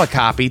 Pick up a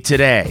copy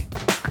today.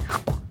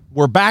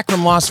 We're back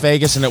from Las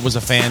Vegas, and it was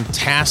a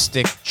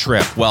fantastic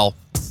trip. Well,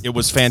 it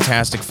was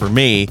fantastic for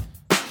me,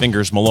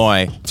 Fingers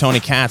Malloy. Tony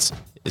Katz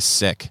is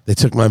sick. They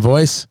took my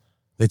voice,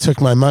 they took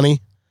my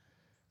money,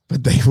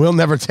 but they will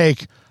never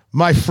take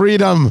my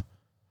freedom.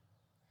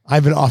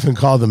 I've been often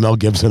called the Mel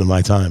Gibson of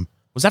my time.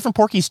 Was that from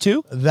Porky's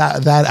 2?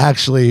 That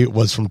actually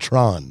was from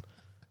Tron.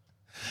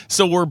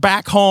 So we're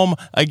back home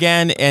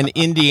again in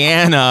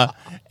Indiana,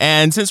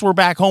 and since we're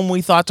back home,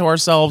 we thought to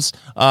ourselves,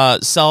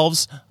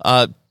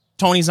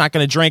 Tony's not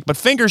going to drink, but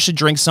Fingers should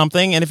drink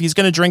something, and if he's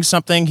going to drink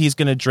something, he's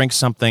going to drink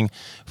something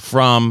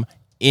from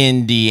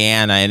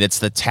Indiana, and it's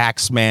the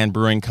Taxman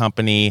Brewing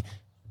Company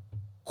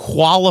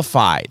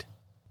qualified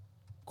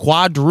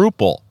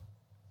quadruple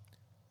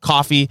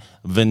coffee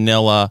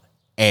vanilla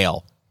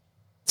ale.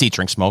 It's Eat,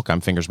 Drink, Smoke.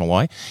 I'm Fingers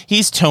Malloy.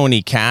 He's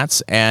Tony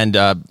Katz, and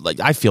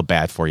I feel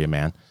bad for you,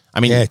 man. I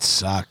mean, it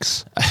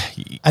sucks.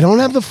 I don't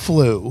have the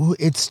flu.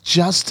 It's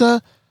just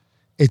a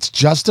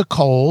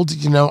cold.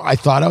 I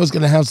thought I was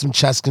going to have some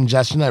chest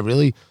congestion. I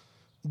really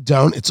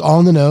don't. It's all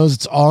in the nose.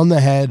 It's all in the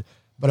head.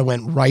 But I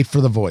went right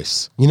for the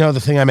voice. The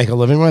thing I make a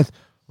living with,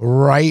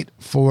 right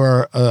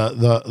for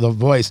the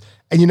voice.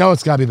 And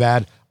it's got to be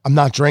bad. I'm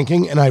not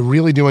drinking, and I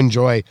really do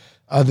enjoy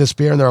this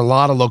beer, and there are a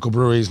lot of local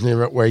breweries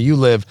near where you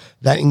live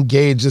that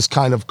engage this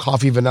kind of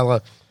coffee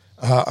vanilla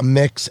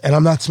mix. And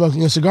I'm not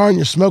smoking a cigar, and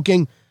you're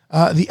smoking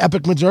the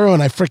Epic Maduro,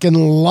 and I freaking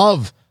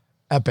love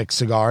Epic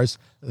cigars.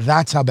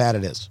 That's how bad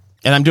it is.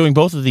 And I'm doing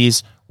both of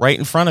these right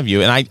in front of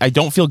you, and I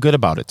don't feel good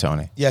about it,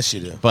 Tony. Yes, you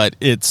do. But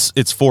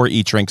it's for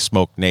Eat, Drink,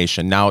 Smoke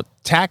Nation. Now,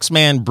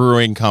 Taxman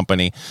Brewing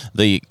Company,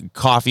 the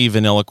coffee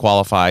vanilla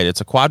qualified,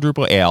 it's a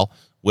quadruple ale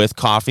with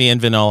coffee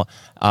and vanilla,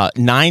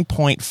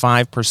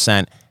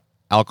 9.5%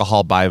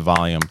 alcohol by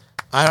volume.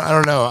 I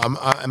don't know.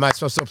 Am I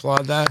supposed to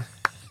applaud that?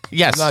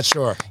 Yes. I'm not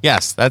sure.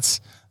 Yes,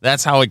 that's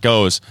That's how it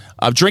goes.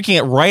 I'm drinking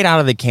it right out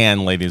of the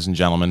can, ladies and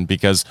gentlemen,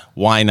 because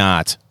why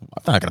not?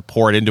 I'm not going to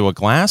pour it into a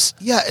glass.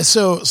 Yeah,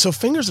 so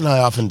Fingers and I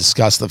often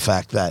discuss the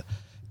fact that,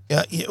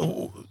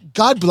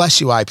 God bless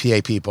you,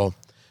 IPA people.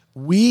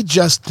 We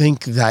just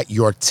think that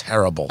you're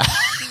terrible.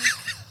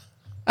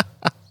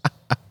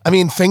 I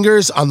mean,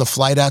 Fingers on the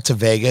flight out to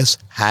Vegas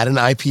had an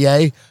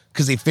IPA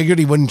because he figured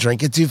he wouldn't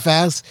drink it too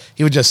fast.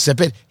 He would just sip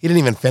it. He didn't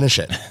even finish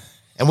it.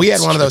 And we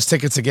had one of those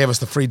tickets that gave us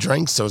the free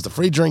drinks, so it was the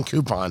free drink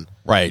coupon.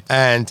 Right.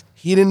 And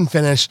he didn't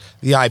finish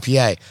the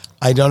IPA.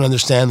 I don't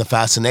understand the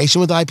fascination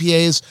with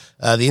IPAs,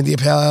 the India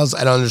Pale Ales.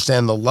 I don't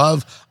understand the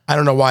love. I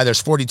don't know why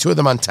there's 42 of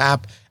them on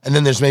tap, and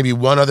then there's maybe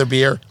one other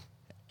beer.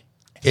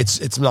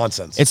 It's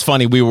nonsense. It's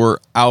funny. We were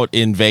out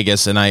in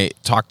Vegas, and I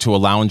talked to a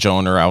lounge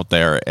owner out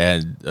there,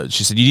 and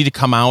she said, "You need to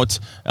come out."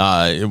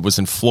 It was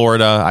in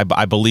Florida.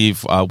 I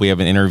believe we have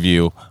an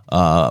interview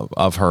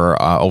of her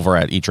over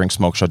at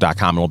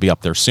eatdrinksmokeshow.com, and we'll be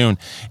up there soon.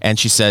 And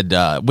she said,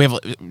 "We have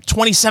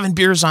 27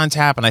 beers on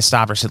tap." And I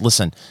stopped her. I said,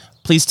 "Listen,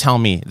 please tell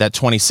me that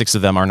 26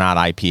 of them are not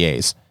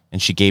IPAs." And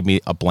she gave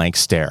me a blank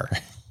stare.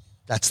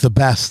 That's the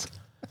best.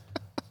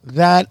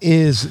 That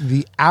is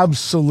the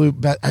absolute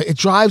best. It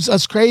drives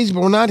us crazy, but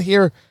we're not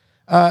here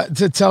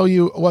to tell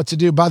you what to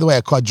do. By the way,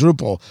 a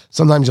quadruple.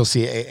 Sometimes you'll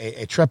see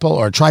a triple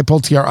or a triple,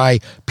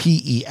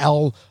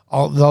 TRIPEL.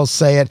 They'll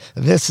say it.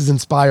 This is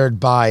inspired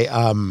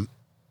by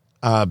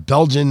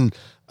Belgian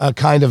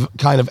kind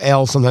of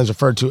ale, sometimes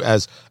referred to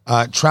as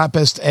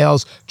Trappist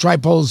ales.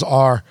 Triples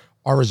are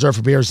reserved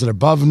for beers that are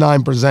above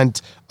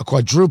 9%. A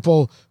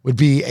quadruple would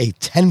be a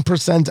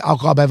 10%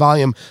 alcohol by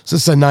volume. So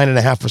this is a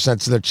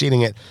 9.5%. So they're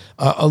cheating it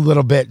a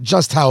little bit.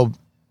 Just how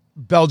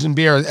Belgian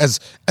beer, as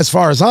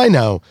far as I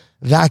know,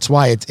 that's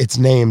why it's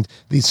named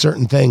these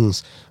certain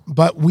things.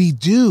 But we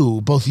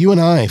do, both you and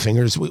I,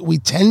 Fingers, we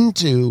tend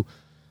to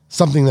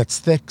something that's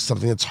thick,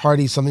 something that's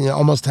hearty, something that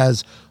almost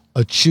has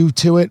a chew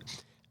to it,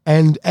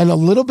 and a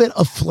little bit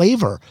of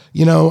flavor.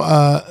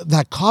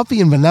 That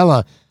coffee and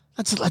vanilla.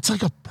 That's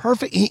like a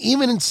perfect,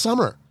 even in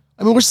summer.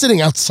 I mean, we're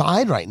sitting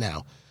outside right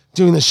now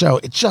doing the show.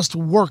 It just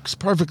works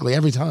perfectly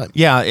every time.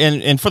 Yeah,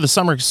 and for the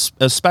summer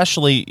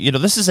especially,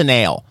 this is an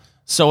ale.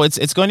 So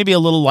it's going to be a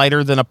little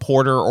lighter than a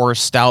porter or a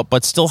stout,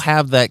 but still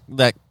have that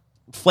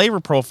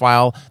flavor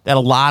profile that a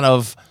lot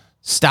of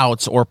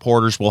stouts or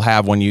porters will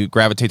have when you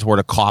gravitate toward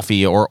a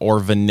coffee or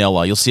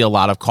vanilla. You'll see a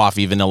lot of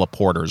coffee vanilla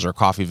porters or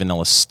coffee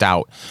vanilla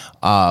stout.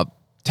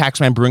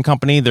 Taxman Brewing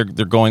Company, they're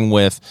going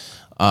with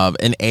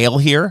an ale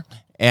here.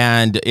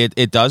 And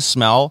it does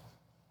smell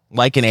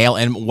like an ale,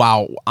 and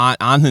wow,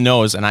 on the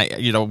nose. And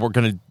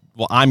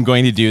I'm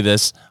going to do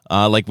this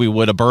like we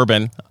would a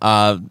bourbon.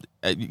 On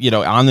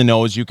the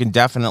nose, you can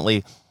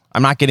definitely.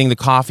 I'm not getting the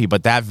coffee,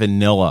 but that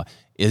vanilla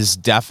is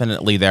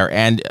definitely there.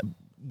 And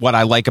what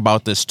I like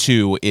about this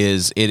too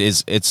is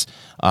it's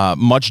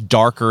much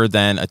darker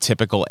than a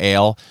typical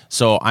ale.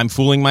 So I'm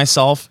fooling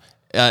myself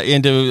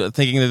into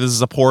thinking that this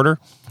is a porter,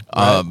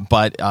 right.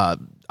 But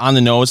on the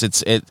nose,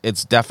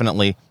 it's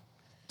definitely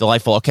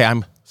delightful. Okay,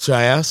 Should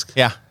I ask?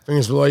 Yeah.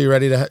 Fingers below. You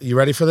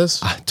ready for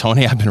this?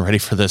 Tony, I've been ready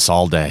for this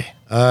all day.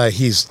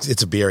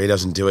 It's a beer. He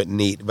doesn't do it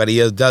neat, but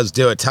he does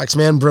do it.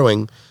 Taxman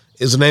Brewing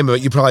is the name of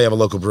it. You probably have a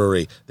local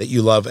brewery that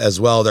you love as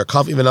well. Their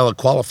coffee vanilla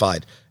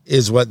qualified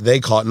is what they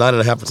call it.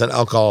 9.5%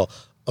 alcohol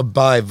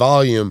by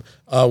volume.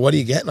 What are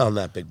you getting on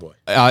that, big boy?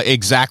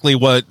 Exactly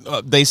what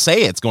they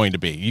say it's going to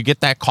be. You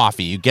get that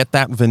coffee. You get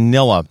that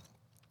vanilla.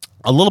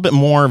 A little bit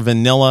more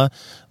vanilla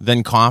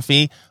than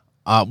coffee,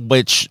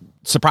 which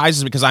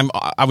surprises me because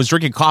I was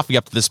drinking coffee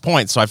up to this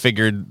point, so I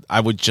figured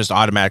I would just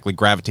automatically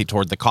gravitate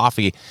toward the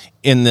coffee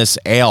in this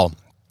ale.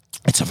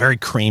 It's a very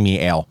creamy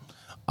ale,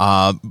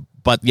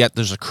 but yet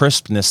there's a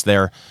crispness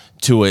there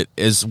to it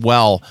as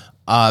well.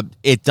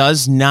 It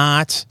does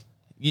not.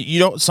 You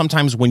don't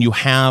sometimes when you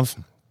have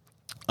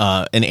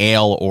an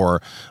ale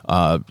or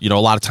a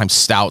lot of times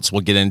stouts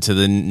will get into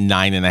the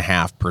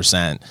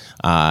 9.5%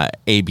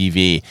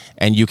 ABV,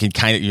 and you can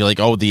you're like,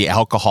 oh, the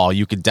alcohol,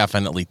 you could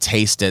definitely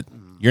taste it.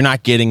 You're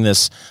not getting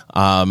this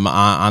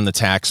on the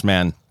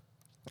Taxman.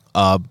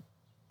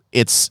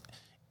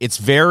 It's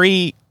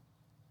very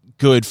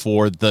good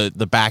for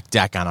the back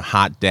deck on a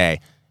hot day.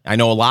 I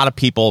know a lot of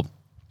people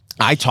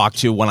I talk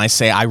to when I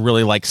say I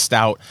really like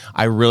stout,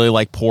 I really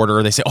like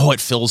porter, they say, oh, it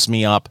fills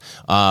me up.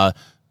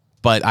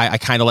 But I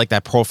kind of like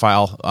that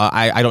profile.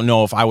 I don't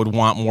know if I would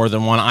want more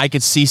than one. I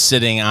could see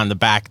sitting on the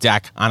back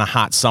deck on a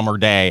hot summer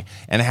day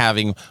and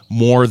having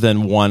more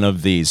than one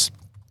of these.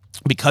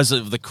 Because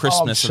of the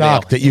crispness of the ale.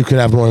 Shocked that you could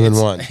have more than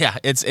one. Yeah,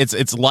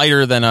 it's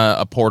lighter than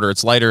a porter.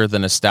 It's lighter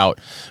than a stout,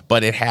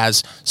 but it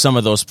has some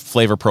of those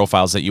flavor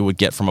profiles that you would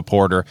get from a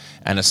porter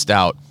and a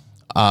stout.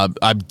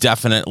 I'm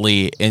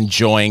definitely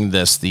enjoying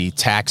this. The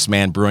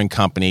Taxman Brewing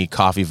Company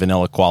Coffee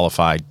Vanilla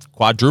Qualified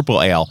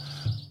Quadruple Ale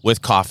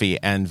with coffee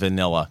and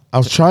vanilla. I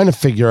was trying to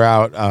figure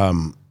out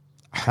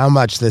how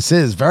much this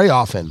is. Very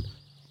often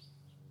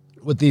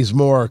with these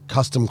more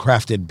custom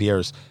crafted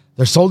beers,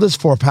 they're sold as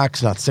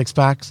 4-packs, not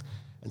 6-packs.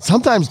 And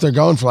sometimes they're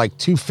going for like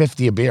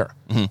 $2.50 a beer,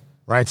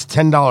 right? It's a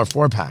 $10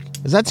 4-pack.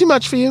 Is that too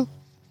much for you?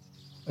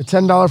 A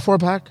 $10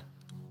 4-pack?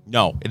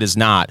 No, it is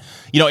not.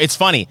 You know, it's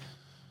funny.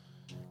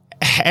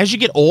 As you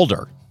get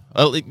older,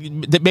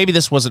 maybe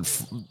this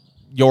wasn't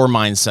your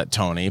mindset,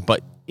 Tony,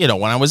 but you know,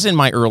 when I was in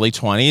my early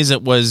 20s,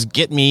 it was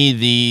get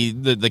me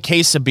the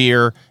case of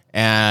beer,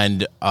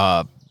 and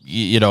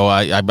you know,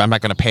 I'm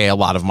not going to pay a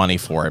lot of money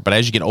for it. But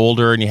as you get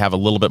older and you have a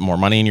little bit more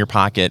money in your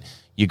pocket,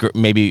 you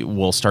maybe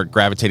will start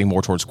gravitating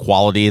more towards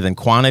quality than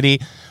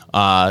quantity.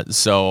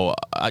 So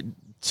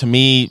to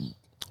me,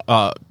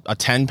 a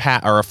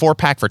 10-pack or a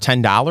 4-pack for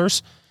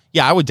 $10,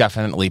 yeah, I would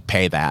definitely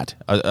pay that,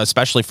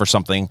 especially for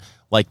something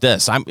like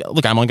this. I'm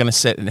only going to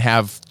sit and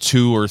have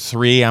 2 or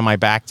 3 on my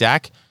back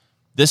deck.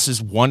 This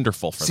is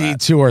wonderful for that.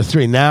 2 or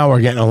 3. Now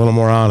we're getting a little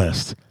more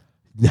honest.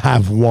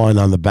 Have 1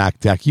 on the back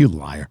deck, you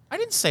liar. I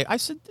didn't say. I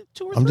said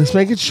 2 or 3. I'm just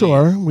making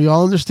sure we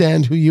all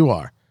understand who you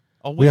are.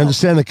 Oh, we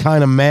understand the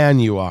kind of man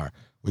you are.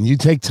 When you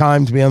take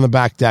time to be on the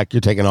back deck,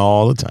 you're taking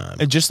all the time.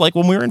 And just like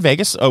when we were in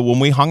Vegas, when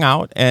we hung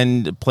out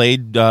and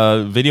played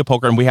video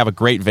poker, and we have a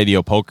great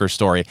video poker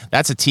story.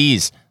 That's a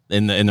tease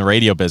in the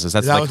radio business.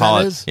 That's what they call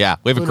it. Yeah,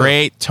 we have a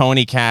great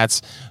Tony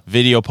Katz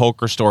video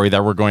poker story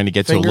that we're going to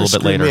get to a little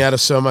bit later. Me out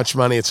of so much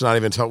money, it's not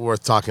even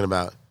worth talking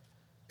about.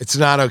 It's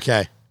not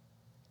okay.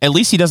 At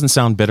least he doesn't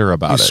sound bitter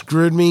about it. You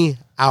screwed me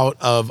out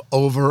of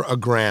over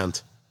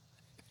 $1,000.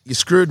 You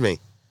screwed me.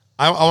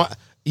 I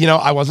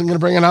wasn't going to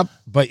bring it up,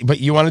 but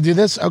you want to do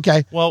this?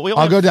 Okay. Well,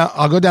 I'll go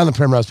down the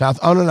primrose path.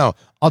 Oh no,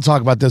 I'll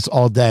talk about this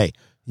all day.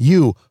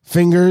 You,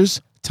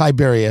 Fingers,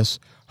 Tiberius,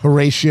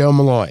 Horatio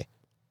Malloy.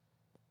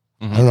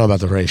 Mm-hmm. I don't know about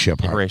the Horatio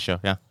part. Horatio,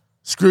 yeah.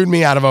 Screwed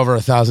me out of over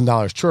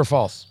 $1,000. True or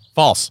false?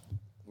 False.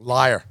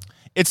 Liar.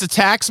 It's a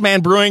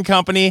Taxman Brewing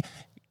Company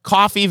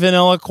coffee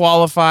vanilla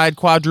qualified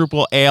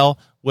quadruple ale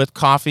with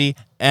coffee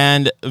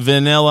and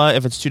vanilla.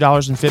 If it's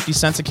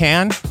 $2.50 a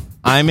can,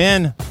 I'm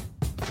in.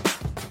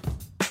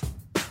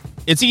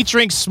 It's Eat,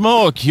 Drink,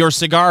 Smoke, your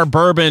cigar,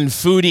 bourbon,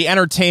 foodie,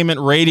 entertainment,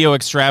 radio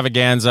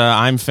extravaganza.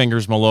 I'm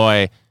Fingers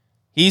Malloy.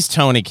 He's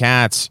Tony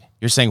Katz.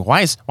 You're saying,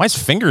 why is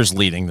Fingers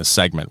leading this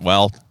segment?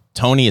 Well,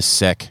 Tony is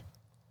sick.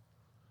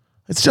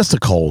 It's just a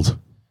cold.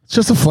 It's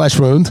just a flesh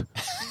wound.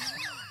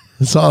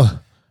 It's all.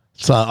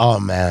 Oh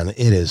man, it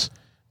is.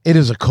 It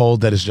is a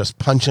cold that is just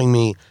punching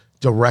me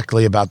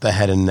directly about the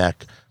head and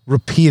neck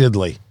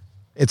repeatedly.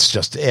 It's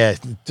just.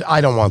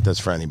 I don't want this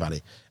for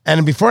anybody.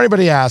 And before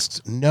anybody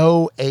asks,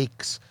 no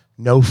aches,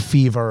 no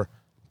fever,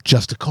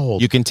 just a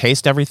cold. You can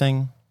taste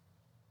everything.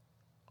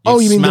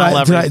 You mean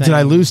did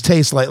I lose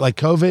taste like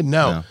COVID?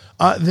 No.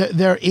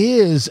 There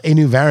is a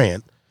new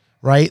variant,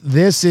 right?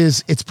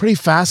 It's pretty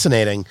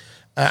fascinating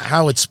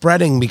how it's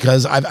spreading,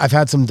 because I've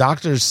had some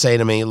doctors say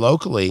to me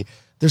locally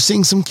they're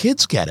seeing some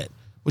kids get it,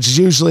 which is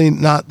usually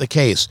not the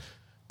case,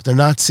 but they're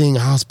not seeing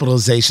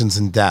hospitalizations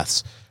and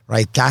deaths,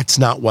 right? That's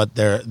not what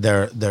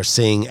they're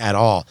seeing at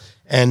all.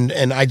 And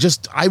I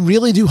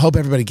really do hope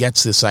everybody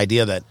gets this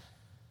idea that,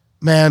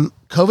 man,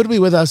 COVID will be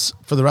with us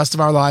for the rest of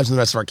our lives and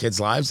the rest of our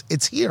kids' lives.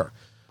 It's here.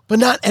 But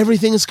not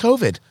everything is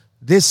COVID.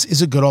 This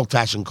is a good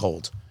old-fashioned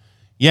cold.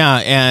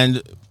 Yeah,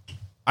 and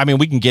I mean,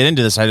 we can get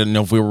into this. I didn't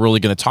know if we were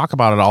really going to talk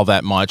about it all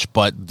that much,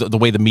 but the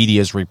way the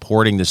media is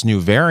reporting this new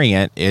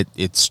variant,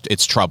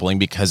 it's troubling,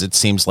 because it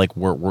seems like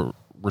we're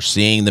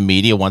seeing the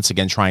media once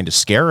again trying to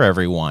scare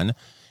everyone.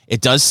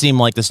 It does seem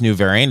like this new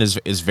variant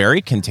is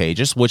very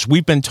contagious, which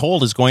we've been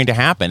told is going to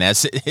happen.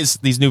 As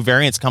these new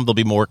variants come, they'll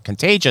be more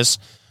contagious,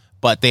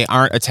 but they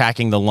aren't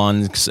attacking the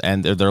lungs,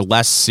 and they're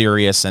less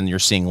serious, and you're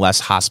seeing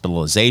less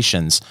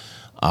hospitalizations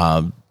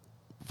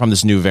from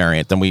this new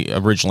variant than we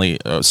originally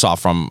saw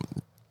from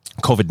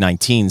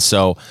COVID-19.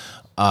 So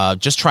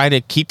just try to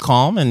keep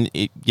calm, and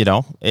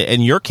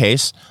in your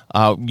case,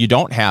 you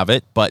don't have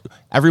it, but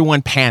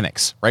everyone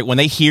panics, right? When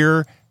they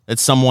hear that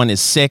someone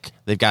is sick,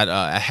 they've got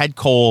a head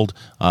cold,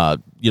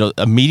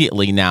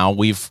 immediately now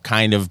we've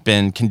kind of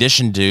been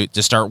conditioned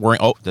to start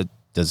worrying,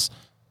 does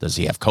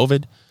he have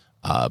COVID?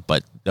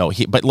 But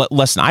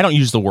listen, I don't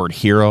use the word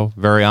hero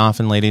very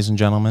often, ladies and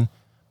gentlemen,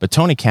 but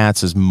Tony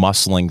Katz is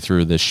muscling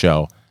through this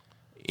show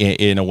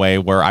in a way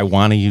where I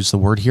want to use the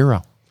word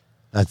hero.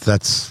 I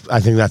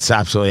think that's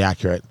absolutely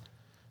accurate.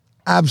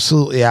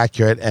 Absolutely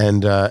accurate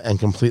and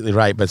completely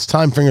right. But it's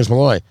time, Fingers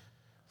Malloy,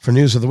 for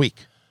news of the week.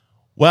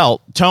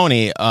 Well,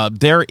 Tony,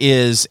 there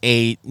is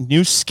a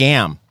new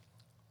scam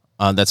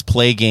that's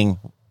plaguing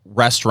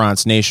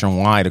restaurants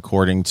nationwide,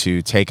 according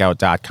to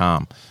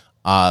Takeout.com.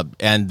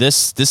 And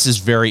this is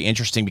very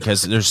interesting,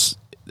 because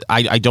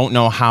I don't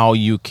know how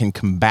you can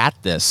combat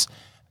this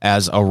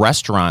as a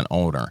restaurant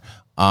owner.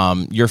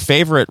 Your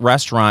favorite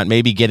restaurant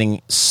may be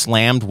getting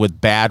slammed with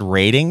bad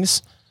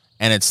ratings,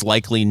 and it's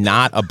likely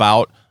not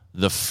about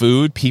the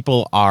food.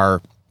 People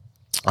are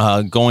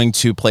going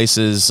to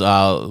places,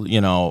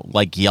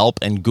 like Yelp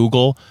and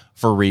Google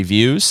for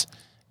reviews.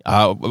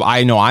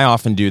 I know I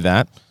often do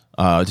that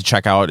to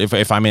check out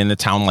if I'm in a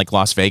town like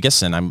Las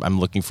Vegas and I'm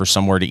looking for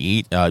somewhere to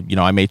eat.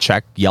 I may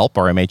check Yelp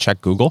or I may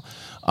check Google.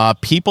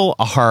 People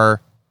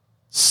are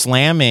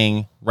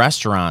slamming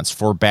restaurants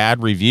for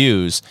bad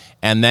reviews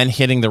and then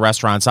hitting the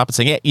restaurants up and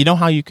saying, "Hey, you know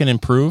how you can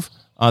improve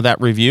that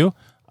review?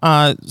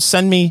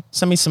 Send me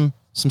some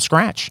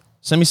scratch."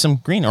 Send me some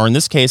green, or in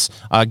this case,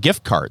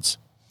 gift cards,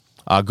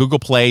 Google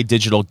Play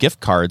digital gift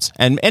cards,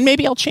 and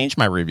maybe I'll change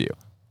my review.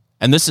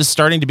 And this is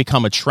starting to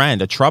become a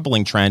trend, a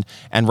troubling trend,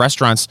 and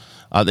restaurants,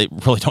 they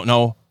really don't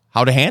know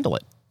how to handle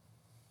it.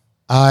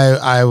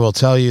 I will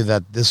tell you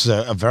that this is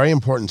a very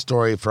important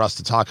story for us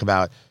to talk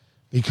about,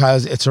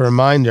 because it's a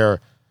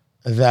reminder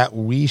that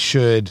we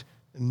should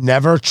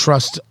never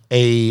trust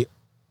a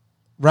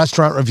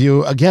restaurant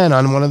review again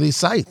on one of these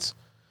sites.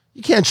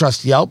 You can't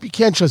trust Yelp. You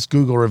can't trust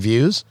Google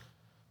reviews.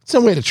 It's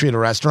no way to treat a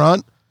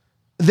restaurant.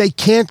 They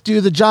can't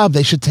do the job.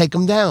 They should take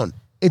them down.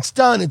 It's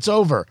done. It's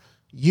over.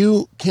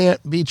 You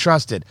can't be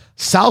trusted.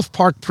 South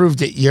Park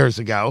proved it years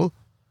ago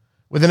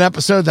with an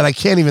episode that I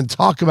can't even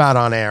talk about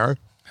on air.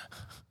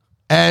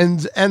 And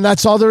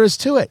that's all there is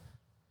to it.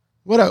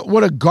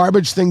 What a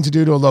garbage thing to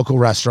do to a local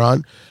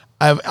restaurant.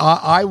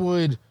 I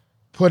would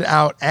put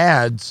out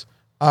ads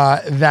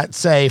that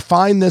say,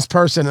 find this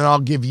person and I'll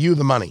give you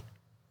the money.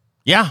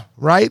 Yeah.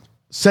 Right?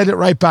 Send it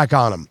right back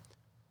on them.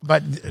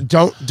 But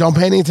don't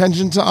pay any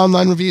attention to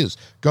online reviews.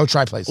 Go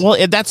try places. Well,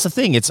 that's the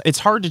thing. It's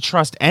hard to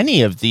trust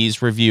any of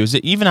these reviews,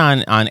 even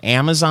on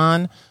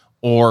Amazon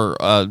or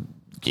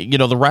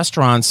the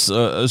restaurants,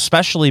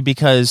 especially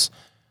because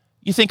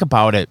you think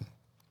about it.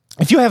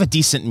 If you have a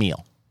decent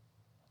meal,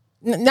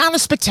 not a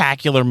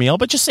spectacular meal,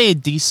 but just say a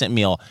decent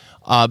meal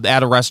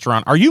at a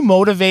restaurant, are you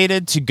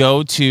motivated to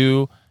go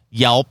to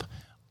Yelp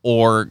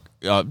or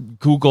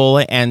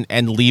Google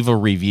and leave a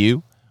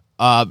review?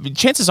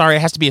 Chances are it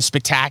has to be a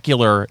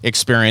spectacular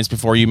experience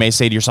before you may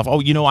say to yourself,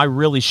 oh, I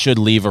really should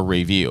leave a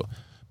review.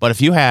 But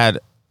if you had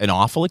an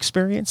awful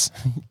experience,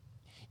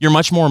 you're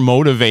much more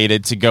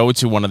motivated to go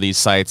to one of these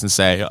sites and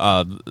say,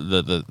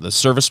 the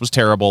service was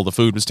terrible, the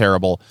food was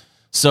terrible.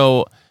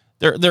 So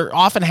there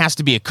often has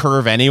to be a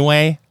curve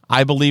anyway,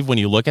 I believe, when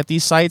you look at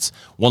these sites.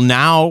 Well,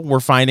 now we're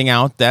finding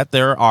out that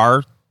there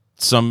are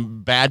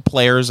some bad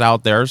players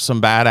out there, some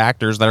bad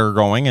actors that are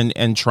going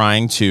and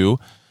trying to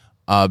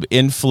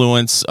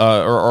influence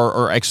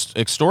or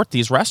extort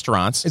these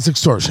restaurants. It's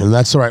extortion.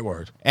 That's the right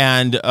word.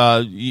 And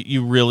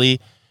you really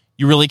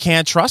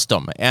can't trust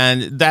them.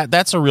 And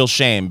that's a real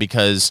shame,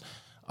 because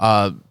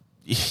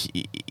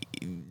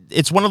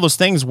it's one of those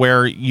things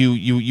where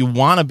you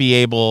want to be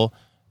able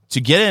to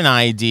get an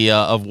idea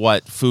of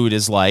what food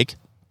is like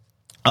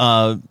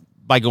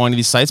by going to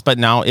these sites, but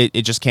now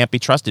it just can't be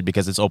trusted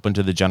because it's open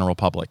to the general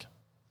public.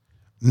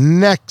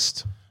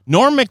 Next.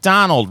 Norm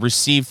Macdonald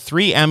received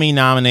 3 Emmy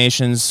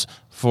nominations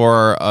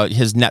for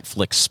his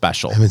Netflix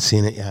special. I haven't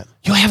seen it yet.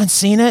 You haven't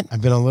seen it?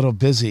 I've been a little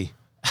busy.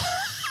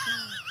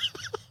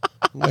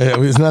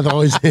 Isn't that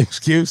always the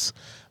excuse?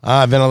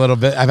 I've been a little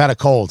bit. I've had a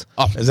cold.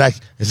 Oh. Is that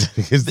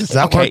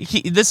okay?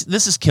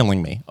 This is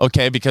killing me.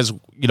 Okay, because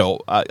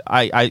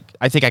I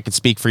think I could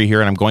speak for you here,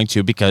 and I'm going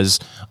to, because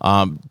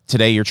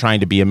today you're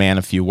trying to be a man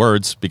of few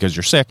words because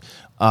you're sick.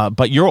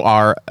 But you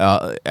are,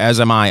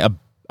 as am I,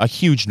 a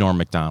huge Norm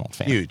Macdonald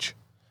fan. Huge.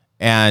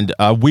 And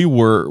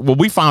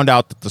we found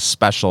out that the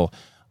special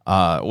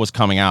was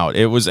coming out.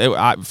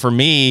 For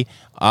me.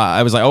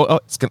 I was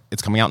like,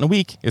 it's coming out in a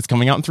week. It's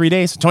coming out in 3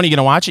 days. Tony, you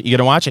gonna watch it? You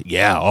gonna watch it?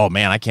 Yeah. Oh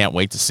man, I can't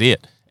wait to see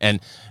it.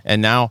 And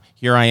now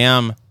here I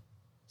am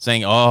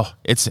saying,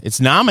 it's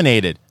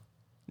nominated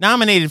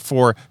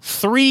for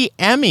 3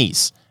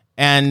 Emmys.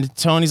 And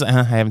Tony's like,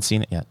 I haven't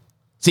seen it yet.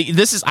 See,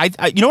 this is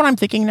you know what I'm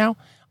thinking now?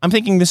 I'm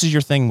thinking this is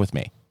your thing with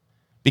me,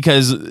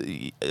 because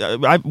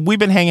we've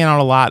been hanging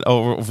out a lot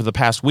over the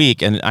past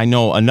week, and I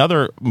know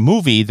another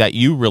movie that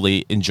you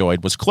really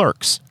enjoyed was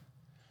Clerks.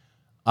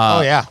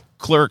 Oh yeah.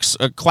 Clerks,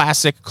 a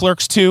classic.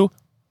 Clerks 2.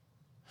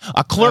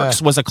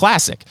 Clerks was a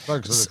classic.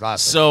 Clerks was a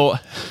classic. So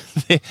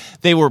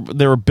they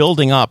were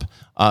building up,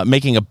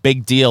 making a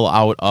big deal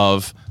out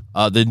of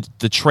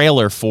the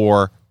trailer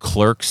for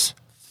Clerks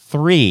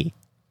 3.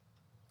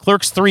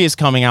 Clerks 3 is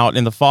coming out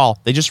in the fall.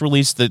 They just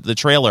released the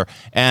trailer,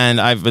 and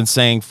I've been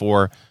saying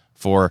for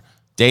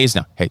days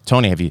now, hey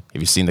Tony, have you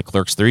seen the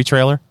Clerks 3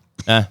 trailer?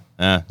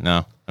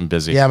 No, I'm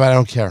busy. Yeah, but I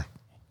don't care.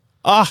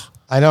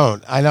 I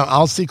don't.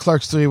 I'll see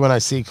Clerks 3 when I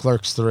see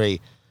Clerks 3.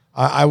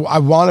 I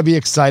want to be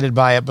excited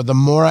by it, but the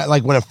more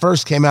when it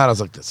first came out, I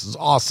was like, this is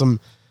awesome.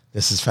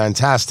 This is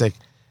fantastic.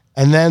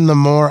 And then the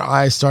more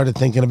I started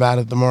thinking about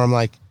it, the more I'm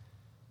like,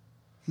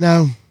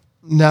 no,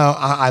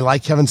 I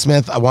like Kevin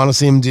Smith. I want to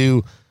see him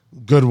do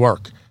good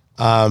work.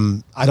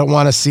 I don't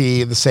want to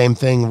see the same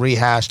thing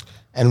rehashed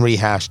and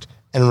rehashed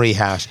and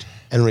rehashed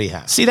and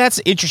rehashed. See,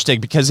 that's interesting,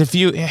 because if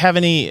you have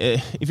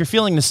if you're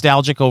feeling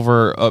nostalgic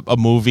over a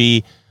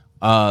movie,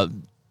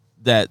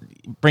 that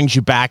brings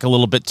you back a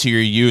little bit to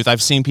your youth.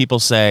 I've seen people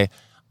say,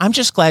 I'm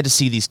just glad to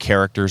see these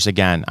characters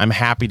again. I'm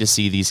happy to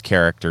see these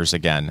characters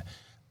again.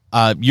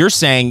 You're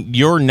saying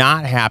you're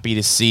not happy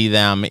to see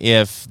them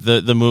if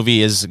the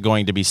movie is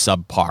going to be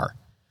subpar.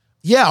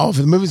 Yeah, if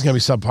the movie's going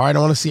to be subpar, I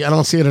don't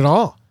see it at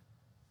all.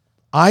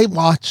 I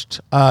watched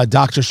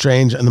Doctor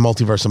Strange and the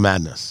Multiverse of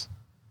Madness.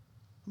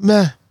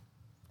 Meh.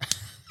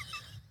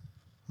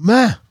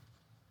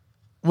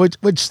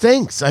 Which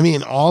stinks. I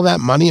mean, all that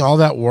money, all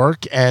that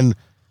work, and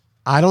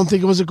I don't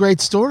think it was a great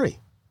story.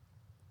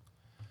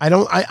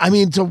 I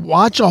mean, to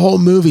watch a whole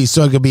movie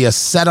so it could be a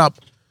setup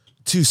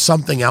to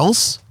something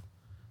else,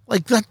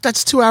 like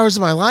that's 2 hours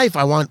of my life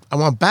I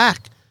want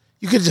back.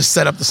 You could just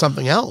set up to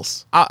something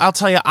else. I'll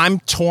tell you, I'm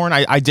torn.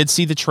 I did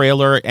see the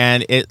trailer,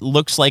 and it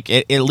looks like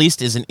it at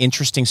least is an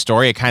interesting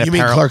story. It kind You of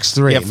mean Clerks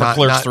 3? Yeah, for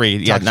Clerks 3.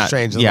 Yeah, Doctor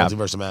Strange in the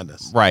Multiverse of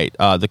Madness. Right,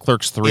 the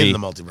Clerks 3. In the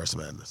Multiverse of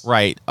Madness.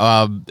 Right.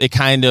 It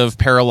kind of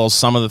parallels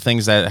some of the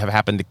things that have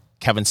happened to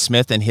Kevin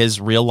Smith in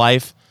his real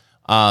life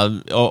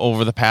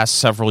over the past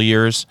several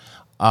years.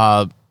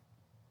 And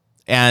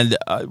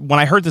when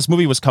I heard this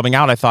movie was coming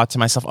out, I thought to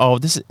myself, "Oh,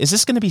 is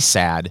this going to be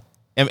sad?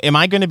 Am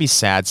I going to be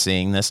sad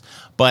seeing this?"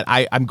 But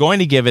I'm going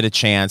to give it a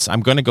chance.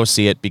 I'm going to go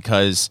see it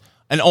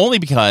only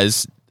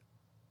because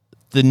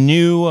the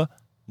new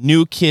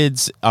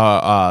kids,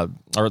 or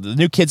the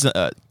new kids.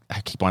 I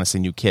keep wanting to say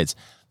new kids.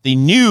 The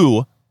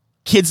new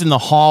Kids in the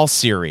Hall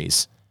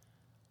series,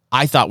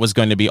 I thought was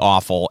going to be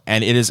awful,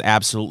 and it is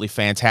absolutely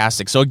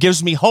fantastic. So it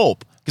gives me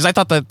hope, because I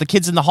thought that the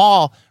Kids in the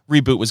Hall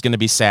reboot was going to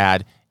be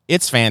sad.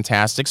 It's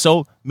fantastic.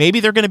 So maybe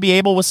they're going to be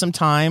able, with some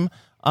time,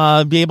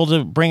 be able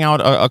to bring out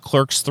a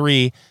Clerks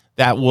 3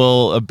 that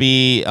will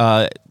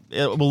it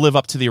will live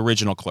up to the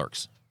original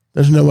Clerks.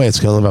 There's no way it's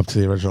going to live up to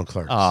the original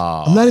Clerks.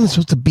 Oh. I'm not even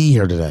supposed to be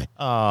here today.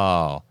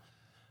 Oh,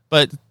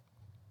 but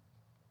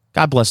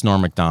God bless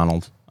Norm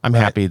Macdonald. I'm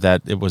happy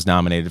that it was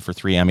nominated for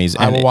 3 Emmys.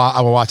 I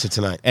will watch it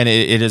tonight. And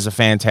it is a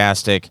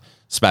fantastic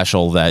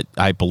special that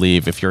I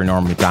believe, if you're a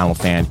Norm Macdonald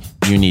fan,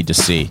 you need to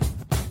see.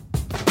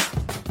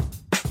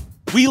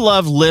 We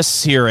love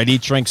lists here at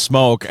Eat, Drink,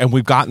 Smoke, and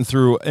we've gotten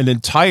through an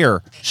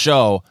entire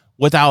show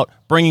without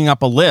bringing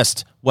up a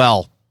list.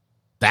 Well,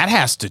 that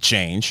has to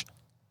change.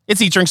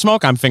 It's Eat, Drink,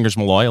 Smoke. I'm Fingers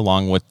Malloy,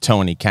 along with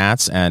Tony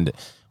Katz, and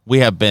we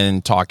have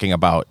been talking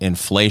about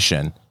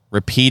inflation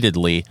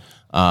repeatedly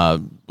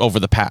over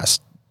the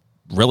past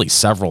really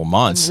several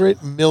months.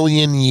 100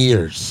 million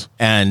years.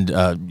 And,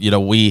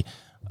 we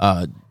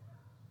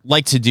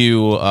like to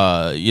do,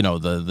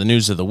 the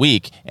news of the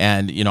week.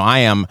 And, I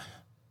am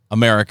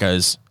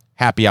America's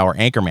happy hour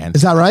anchorman.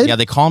 Is that right? Yeah,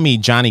 they call me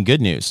Johnny Good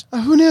News.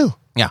 Who knew?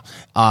 Yeah.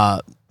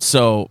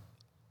 So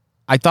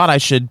I thought I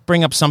should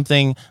bring up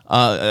something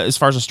as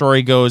far as the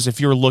story goes.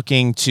 If you're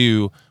looking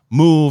to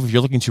move, if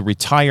you're looking to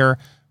retire,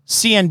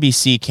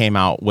 CNBC came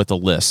out with a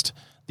list.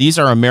 These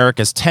are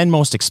America's 10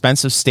 most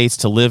expensive states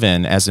to live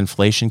in as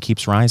inflation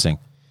keeps rising.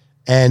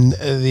 And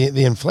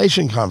the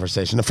inflation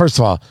conversation, first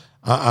of all,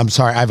 I'm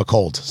sorry, I have a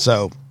cold.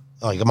 So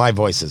like my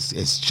voice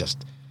is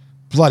just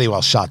bloody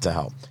well shot to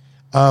hell.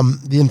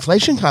 The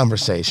inflation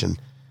conversation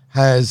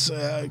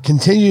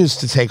continues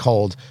to take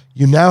hold.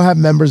 You now have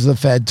members of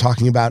the Fed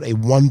talking about a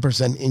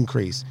 1%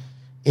 increase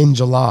in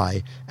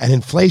July, and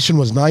inflation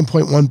was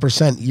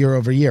 9.1% year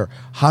over year,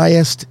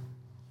 highest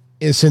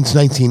since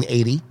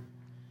 1980.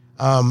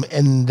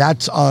 And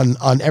that's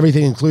on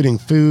everything, including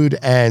food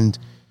and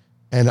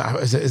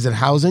is it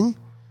housing,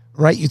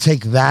 right? You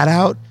take that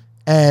out,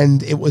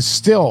 and it was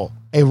still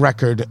a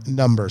record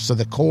number. So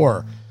the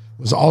core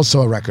was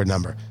also a record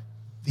number.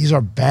 These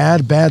are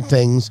bad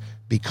things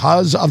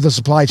because of the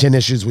supply chain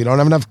issues. We don't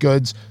have enough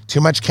goods,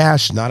 too much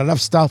cash, not enough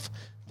stuff.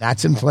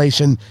 That's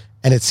inflation.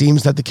 And it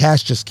seems that the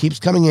cash just keeps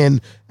coming in,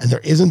 and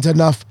there isn't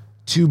enough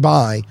to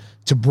buy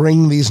to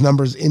bring these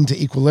numbers into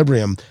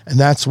equilibrium. And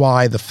that's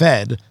why the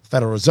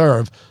Federal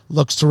Reserve,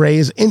 looks to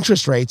raise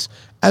interest rates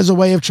as a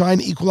way of trying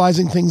to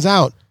equalizing things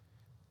out.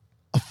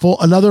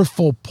 Another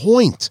full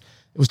point.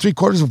 It was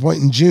 3/4 of a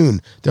point in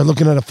June. They're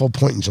looking at a full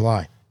point in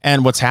July.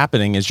 And what's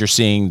happening is you're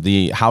seeing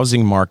the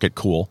housing market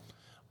cool,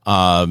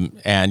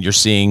 and you're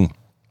seeing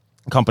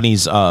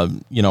companies,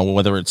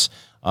 whether it's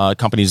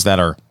companies that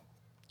are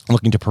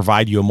looking to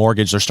provide you a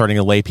mortgage, they're starting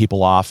to lay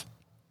people off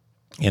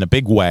in a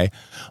big way.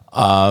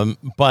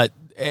 But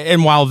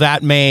while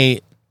that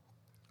may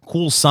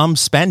cool some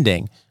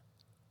spending,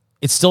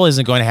 it still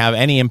isn't going to have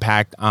any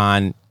impact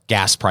on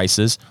gas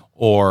prices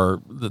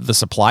or the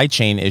supply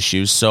chain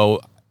issues. So,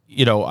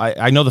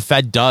 I know the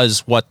Fed does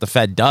what the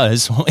Fed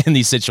does in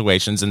these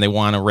situations, and they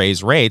want to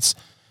raise rates.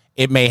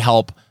 It may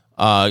help,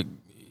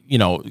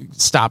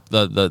 stop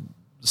the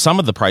some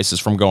of the prices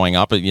from going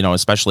up,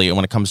 especially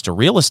when it comes to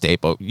real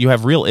estate. But you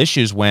have real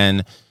issues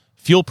when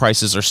fuel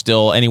prices are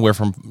still anywhere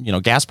from,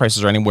 gas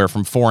prices are anywhere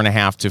from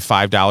 $4.50 to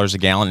 $5 a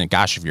gallon. And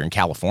gosh, if you're in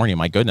California,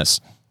 my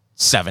goodness,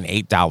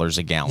 $7-8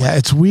 a gallon. Yeah,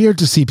 it's weird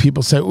to see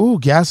people say, "Ooh,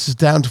 gas is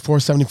down to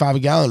 $4.75 a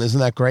gallon." Isn't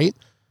that great?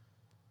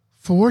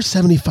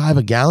 $4.75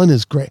 a gallon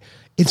is great.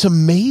 It's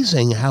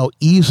amazing how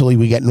easily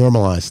we get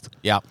normalized.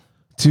 Yeah.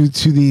 To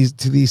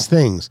these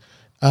things.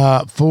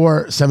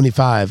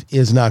 $4.75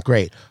 is not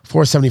great.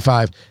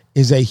 $4.75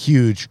 is a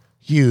huge,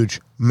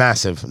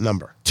 massive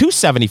number.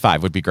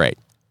 $2.75 would be great.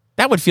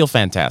 That would feel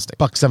fantastic.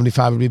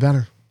 $1.75 would be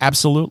better.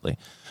 Absolutely.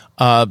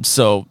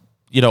 So,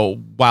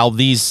 while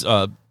these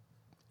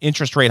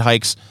interest rate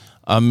hikes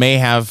may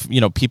have,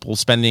 people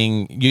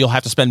spending, you'll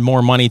have to spend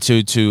more money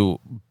to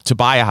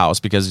buy a house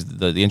because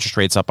the interest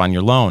rate's up on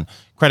your loan.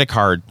 Credit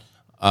card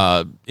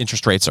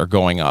interest rates are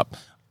going up.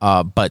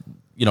 But,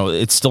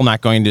 it's still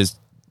not going to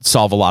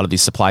solve a lot of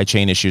these supply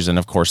chain issues and,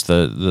 of course,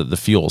 the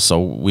fuel.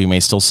 So we may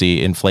still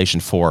see inflation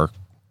for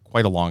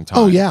quite a long time.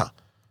 Oh, yeah.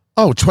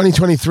 Oh,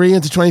 2023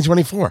 into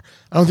 2024.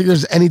 I don't think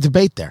there's any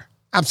debate there.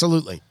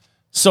 Absolutely.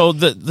 So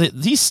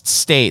these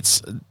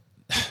states,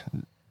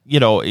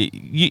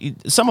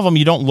 some of them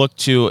you don't look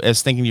to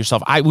as thinking to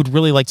yourself, I would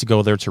really like to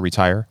go there to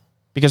retire.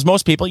 Because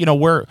most people,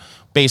 we're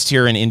based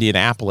here in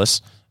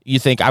Indianapolis. You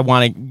think I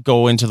want to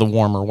go into the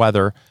warmer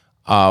weather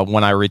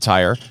when I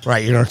retire.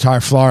 Right. You're going to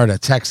retire Florida,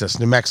 Texas,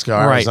 New Mexico,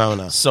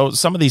 Arizona. Right. So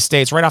some of these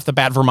states, right off the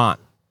bat, Vermont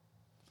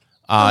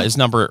is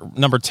number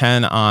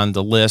 10 on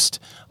the list.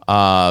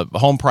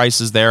 Home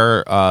prices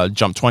there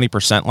jumped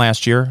 20%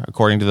 last year,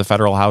 according to the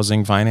Federal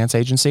Housing Finance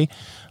Agency.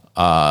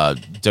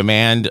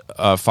 Demand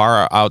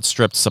far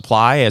outstripped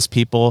supply as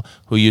people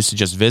who used to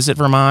just visit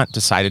Vermont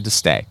decided to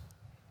stay.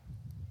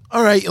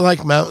 All right, you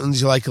like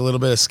mountains, you like a little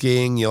bit of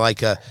skiing, you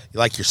like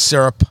your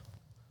syrup.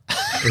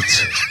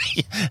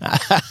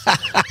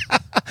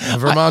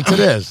 Vermont it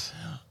is.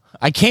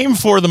 I came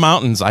for the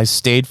mountains, I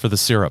stayed for the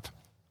syrup.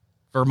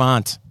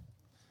 Vermont.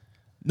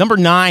 Number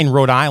 9,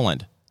 Rhode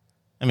Island.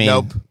 I mean,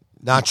 nope,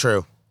 not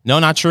true. No,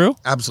 not true?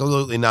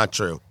 Absolutely not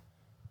true.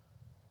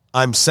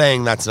 I'm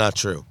saying that's not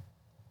true.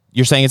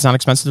 You're saying it's not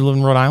expensive to live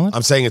in Rhode Island?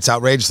 I'm saying it's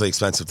outrageously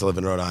expensive to live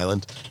in Rhode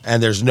Island,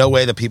 and there's no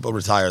way that people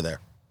retire there.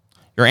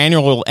 Your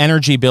annual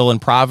energy bill in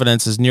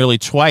Providence is nearly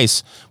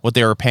twice what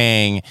they were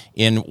paying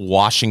in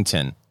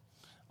Washington.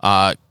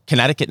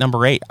 Connecticut,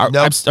 number 8. Nope.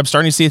 I'm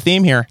starting to see a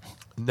theme here.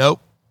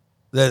 Nope.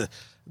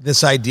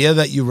 This idea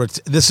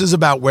that this is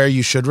about where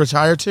you should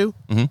retire to?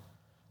 Mm-hmm.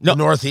 The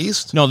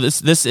Northeast? No,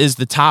 this is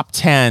the top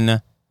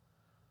 10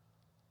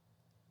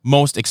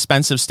 most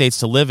expensive states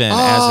to live in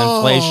as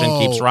inflation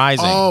keeps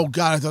rising. Oh,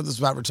 God, I thought this was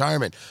about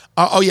retirement.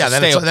 Yeah,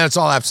 that's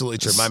all absolutely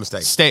true. My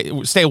mistake.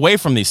 Stay away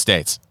from these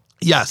states.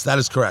 Yes, that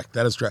is correct.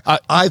 That is correct.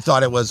 I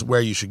thought it was where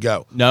you should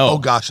go. No. Oh,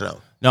 gosh,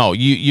 no. No,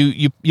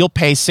 you'll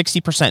pay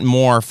 60%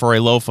 more for a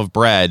loaf of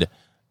bread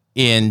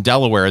in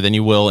Delaware than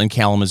you will in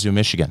Kalamazoo,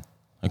 Michigan,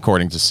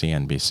 according to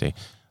CNBC.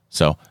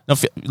 So, no,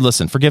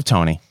 listen, forgive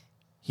Tony.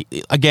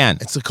 Again,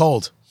 it's the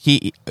cold.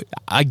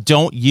 I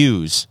don't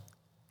use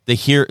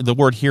the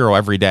word hero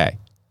every day,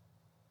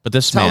 but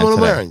this Tell man him what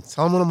today, I'm wearing.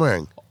 Tell him what I'm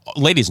wearing.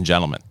 Ladies and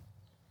gentlemen,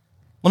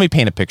 let me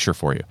paint a picture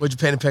for you. Would you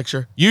paint a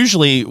picture?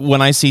 Usually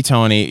when I see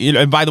Tony,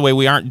 and by the way,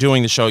 we aren't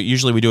doing the show.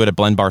 Usually we do it at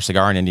Blend Bar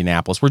Cigar in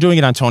Indianapolis. We're doing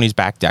it on Tony's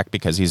back deck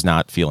because he's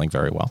not feeling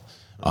very well.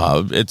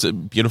 It's a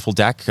beautiful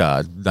deck,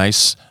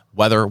 nice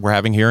weather we're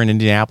having here in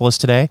Indianapolis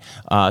today.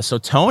 So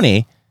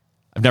Tony,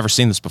 I've never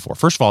seen this before.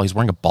 First of all, he's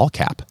wearing a ball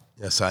cap.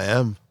 Yes, I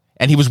am.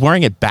 And he was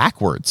wearing it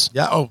backwards.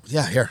 Yeah. Oh,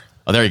 yeah. Here.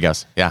 Oh, there he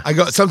goes. Yeah.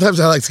 Sometimes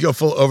I like to go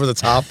full over the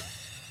top.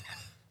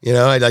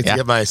 I'd like to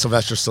get my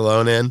Sylvester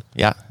Stallone in.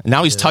 Yeah. And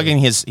now he's tugging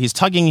his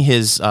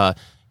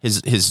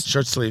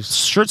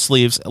shirt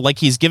sleeves like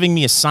he's giving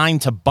me a sign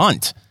to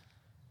bunt.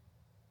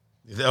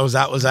 Was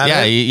that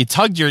yeah, it? you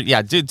tugged your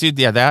dude,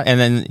 yeah, that, and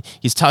then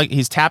he's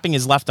tapping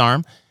his left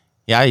arm.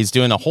 Yeah, he's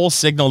doing a whole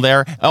signal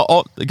there.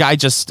 Oh, the guy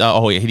just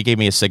he gave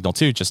me a signal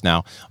too just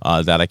now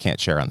that I can't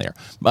share on there.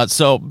 But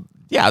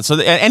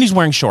and he's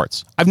wearing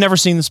shorts. I've never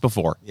seen this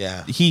before.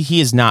 Yeah.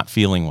 He is not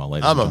feeling well,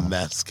 ladies. I'm a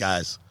mess,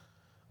 guys.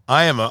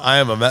 I am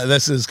a mess.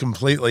 This is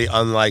completely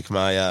unlike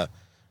my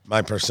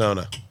my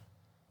persona.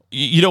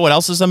 You know what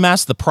else is a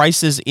mess? The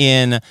prices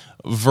in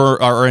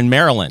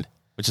Maryland,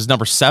 which is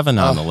number 7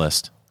 on the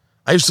list.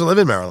 I used to live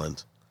in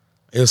Maryland.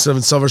 I used to live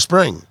in Silver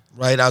Spring,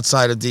 right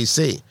outside of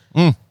D.C.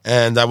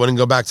 And I wouldn't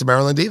go back to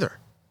Maryland either.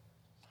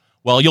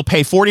 Well, you'll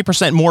pay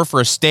 40% more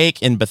for a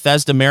steak in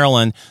Bethesda,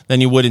 Maryland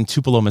than you would in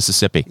Tupelo,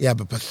 Mississippi. Yeah,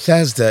 but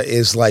Bethesda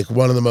is like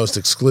one of the most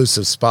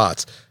exclusive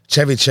spots.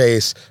 Chevy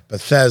Chase,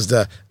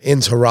 Bethesda,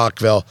 into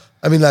Rockville.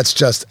 I mean, that's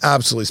just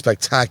absolutely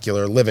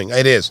spectacular living.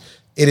 It is.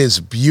 It is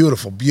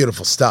beautiful,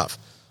 beautiful stuff.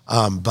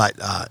 But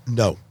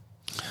no.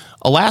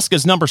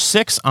 Alaska's number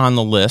 6 on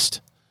the list.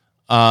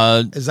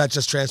 Is that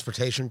just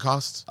transportation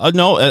costs?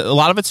 No, a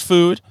lot of it's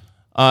food.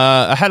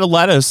 A head of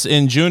lettuce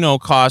in Juneau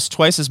costs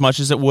twice as much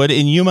as it would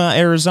in Yuma,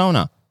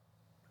 Arizona.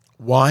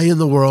 Why in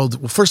the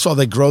world? Well, first of all,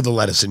 they grow the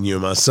lettuce in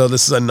Yuma, so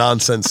this is a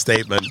nonsense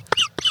statement.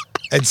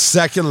 And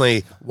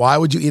secondly, why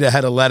would you eat a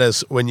head of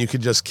lettuce when you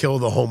could just kill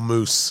the whole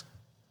moose?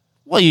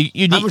 Well, you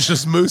need... How much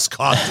does moose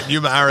cost in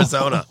Yuma,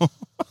 Arizona?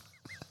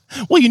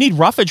 Well, you need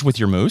roughage with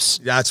your moose.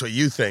 That's what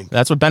you think.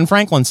 That's what Ben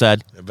Franklin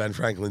said. Ben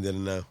Franklin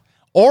didn't know.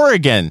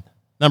 Oregon,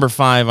 number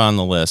 5 on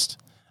the list.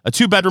 A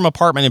 2-bedroom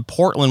apartment in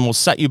Portland will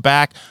set you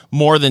back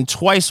more than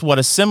twice what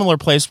a similar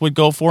place would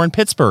go for in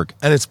Pittsburgh.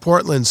 And it's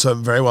Portland, so it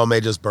very well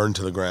may just burn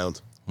to the ground.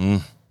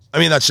 I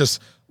mean, that's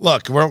just...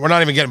 Look, we're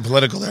not even getting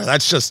political there.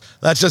 That's just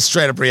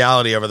straight up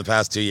reality over the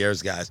past 2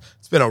 years, guys.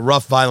 It's been a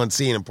rough, violent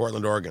scene in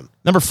Portland, Oregon.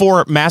 Number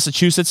 4,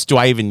 Massachusetts. Do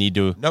I even need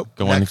to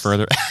go any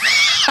further?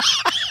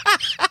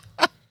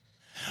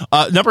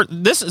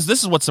 This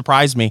is what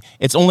surprised me.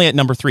 It's only at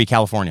number 3,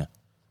 California.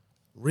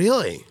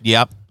 Really?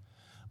 Yep.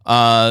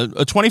 A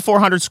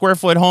 2,400 square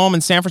foot home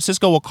in San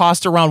Francisco will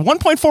cost around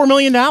 $1.4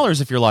 million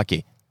if you're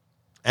lucky.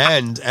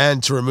 And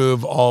to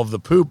remove all of the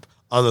poop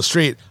on the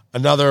street,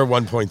 another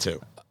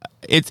 1.2.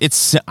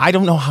 it's I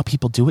don't know how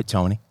people do it,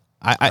 Tony.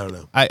 I don't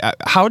know.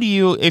 How do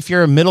you, if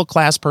you're a middle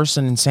class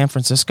person in San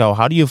Francisco,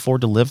 how do you afford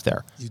to live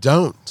there? You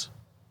don't.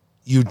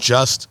 You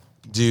just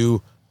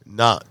do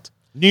not.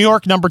 New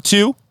York number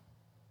 2.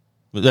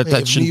 That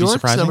If shouldn't New be York's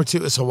surprising. number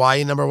 2. Is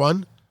Hawaii number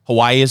 1?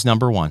 Hawaii is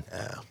number 1.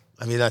 Yeah.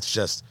 I mean, that's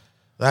just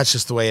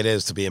the way it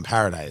is to be in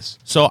paradise.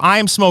 So I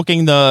am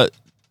smoking the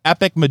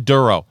Epic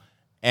Maduro,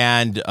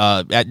 and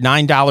at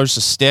 $9 a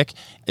stick,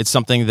 it's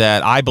something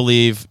that I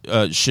believe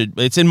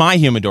it's in my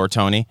humidor,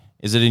 Tony.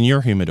 Is it in your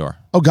humidor?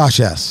 Oh gosh,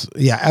 yes.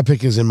 Yeah,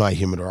 Epic is in my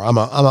humidor. I'm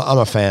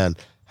a fan.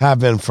 Have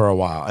been for a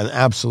while. An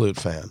absolute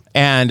fan.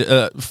 And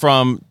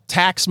from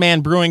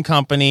Taxman Brewing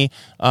Company,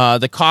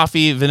 the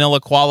coffee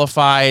vanilla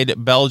qualified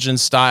Belgian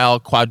style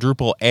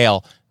quadruple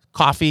ale.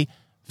 Coffee,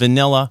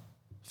 vanilla,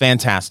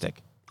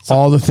 fantastic.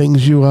 All the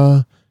things you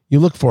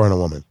look for in a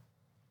woman.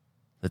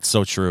 That's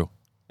so true.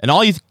 And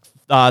all you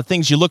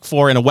things you look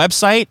for in a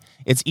website,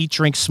 it's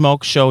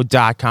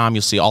eatdrinksmokeshow.com.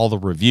 You'll see all the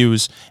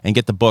reviews and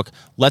get the book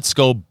Let's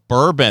Go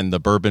Bourbon, the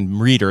bourbon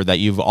reader that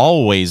you've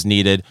always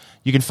needed.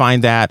 You can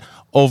find that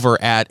over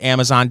at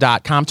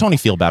amazon.com. Tony,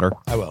 feel better.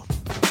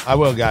 I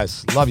will,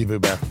 guys. Love you, Boo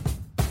Bear.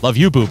 Love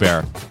you, Boo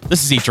Bear.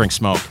 This is Eat Drink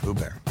Smoke. Boo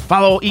Bear.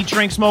 Follow Eat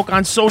Drink Smoke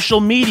on social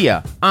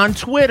media, on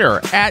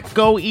Twitter at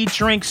Go Eat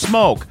Drink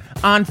Smoke,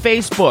 on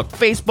Facebook,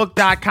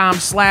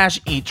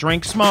 facebook.com/Eat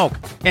Drink Smoke,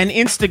 and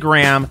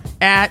Instagram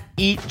at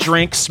Eat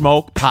Drink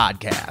Smoke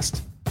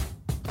Podcast.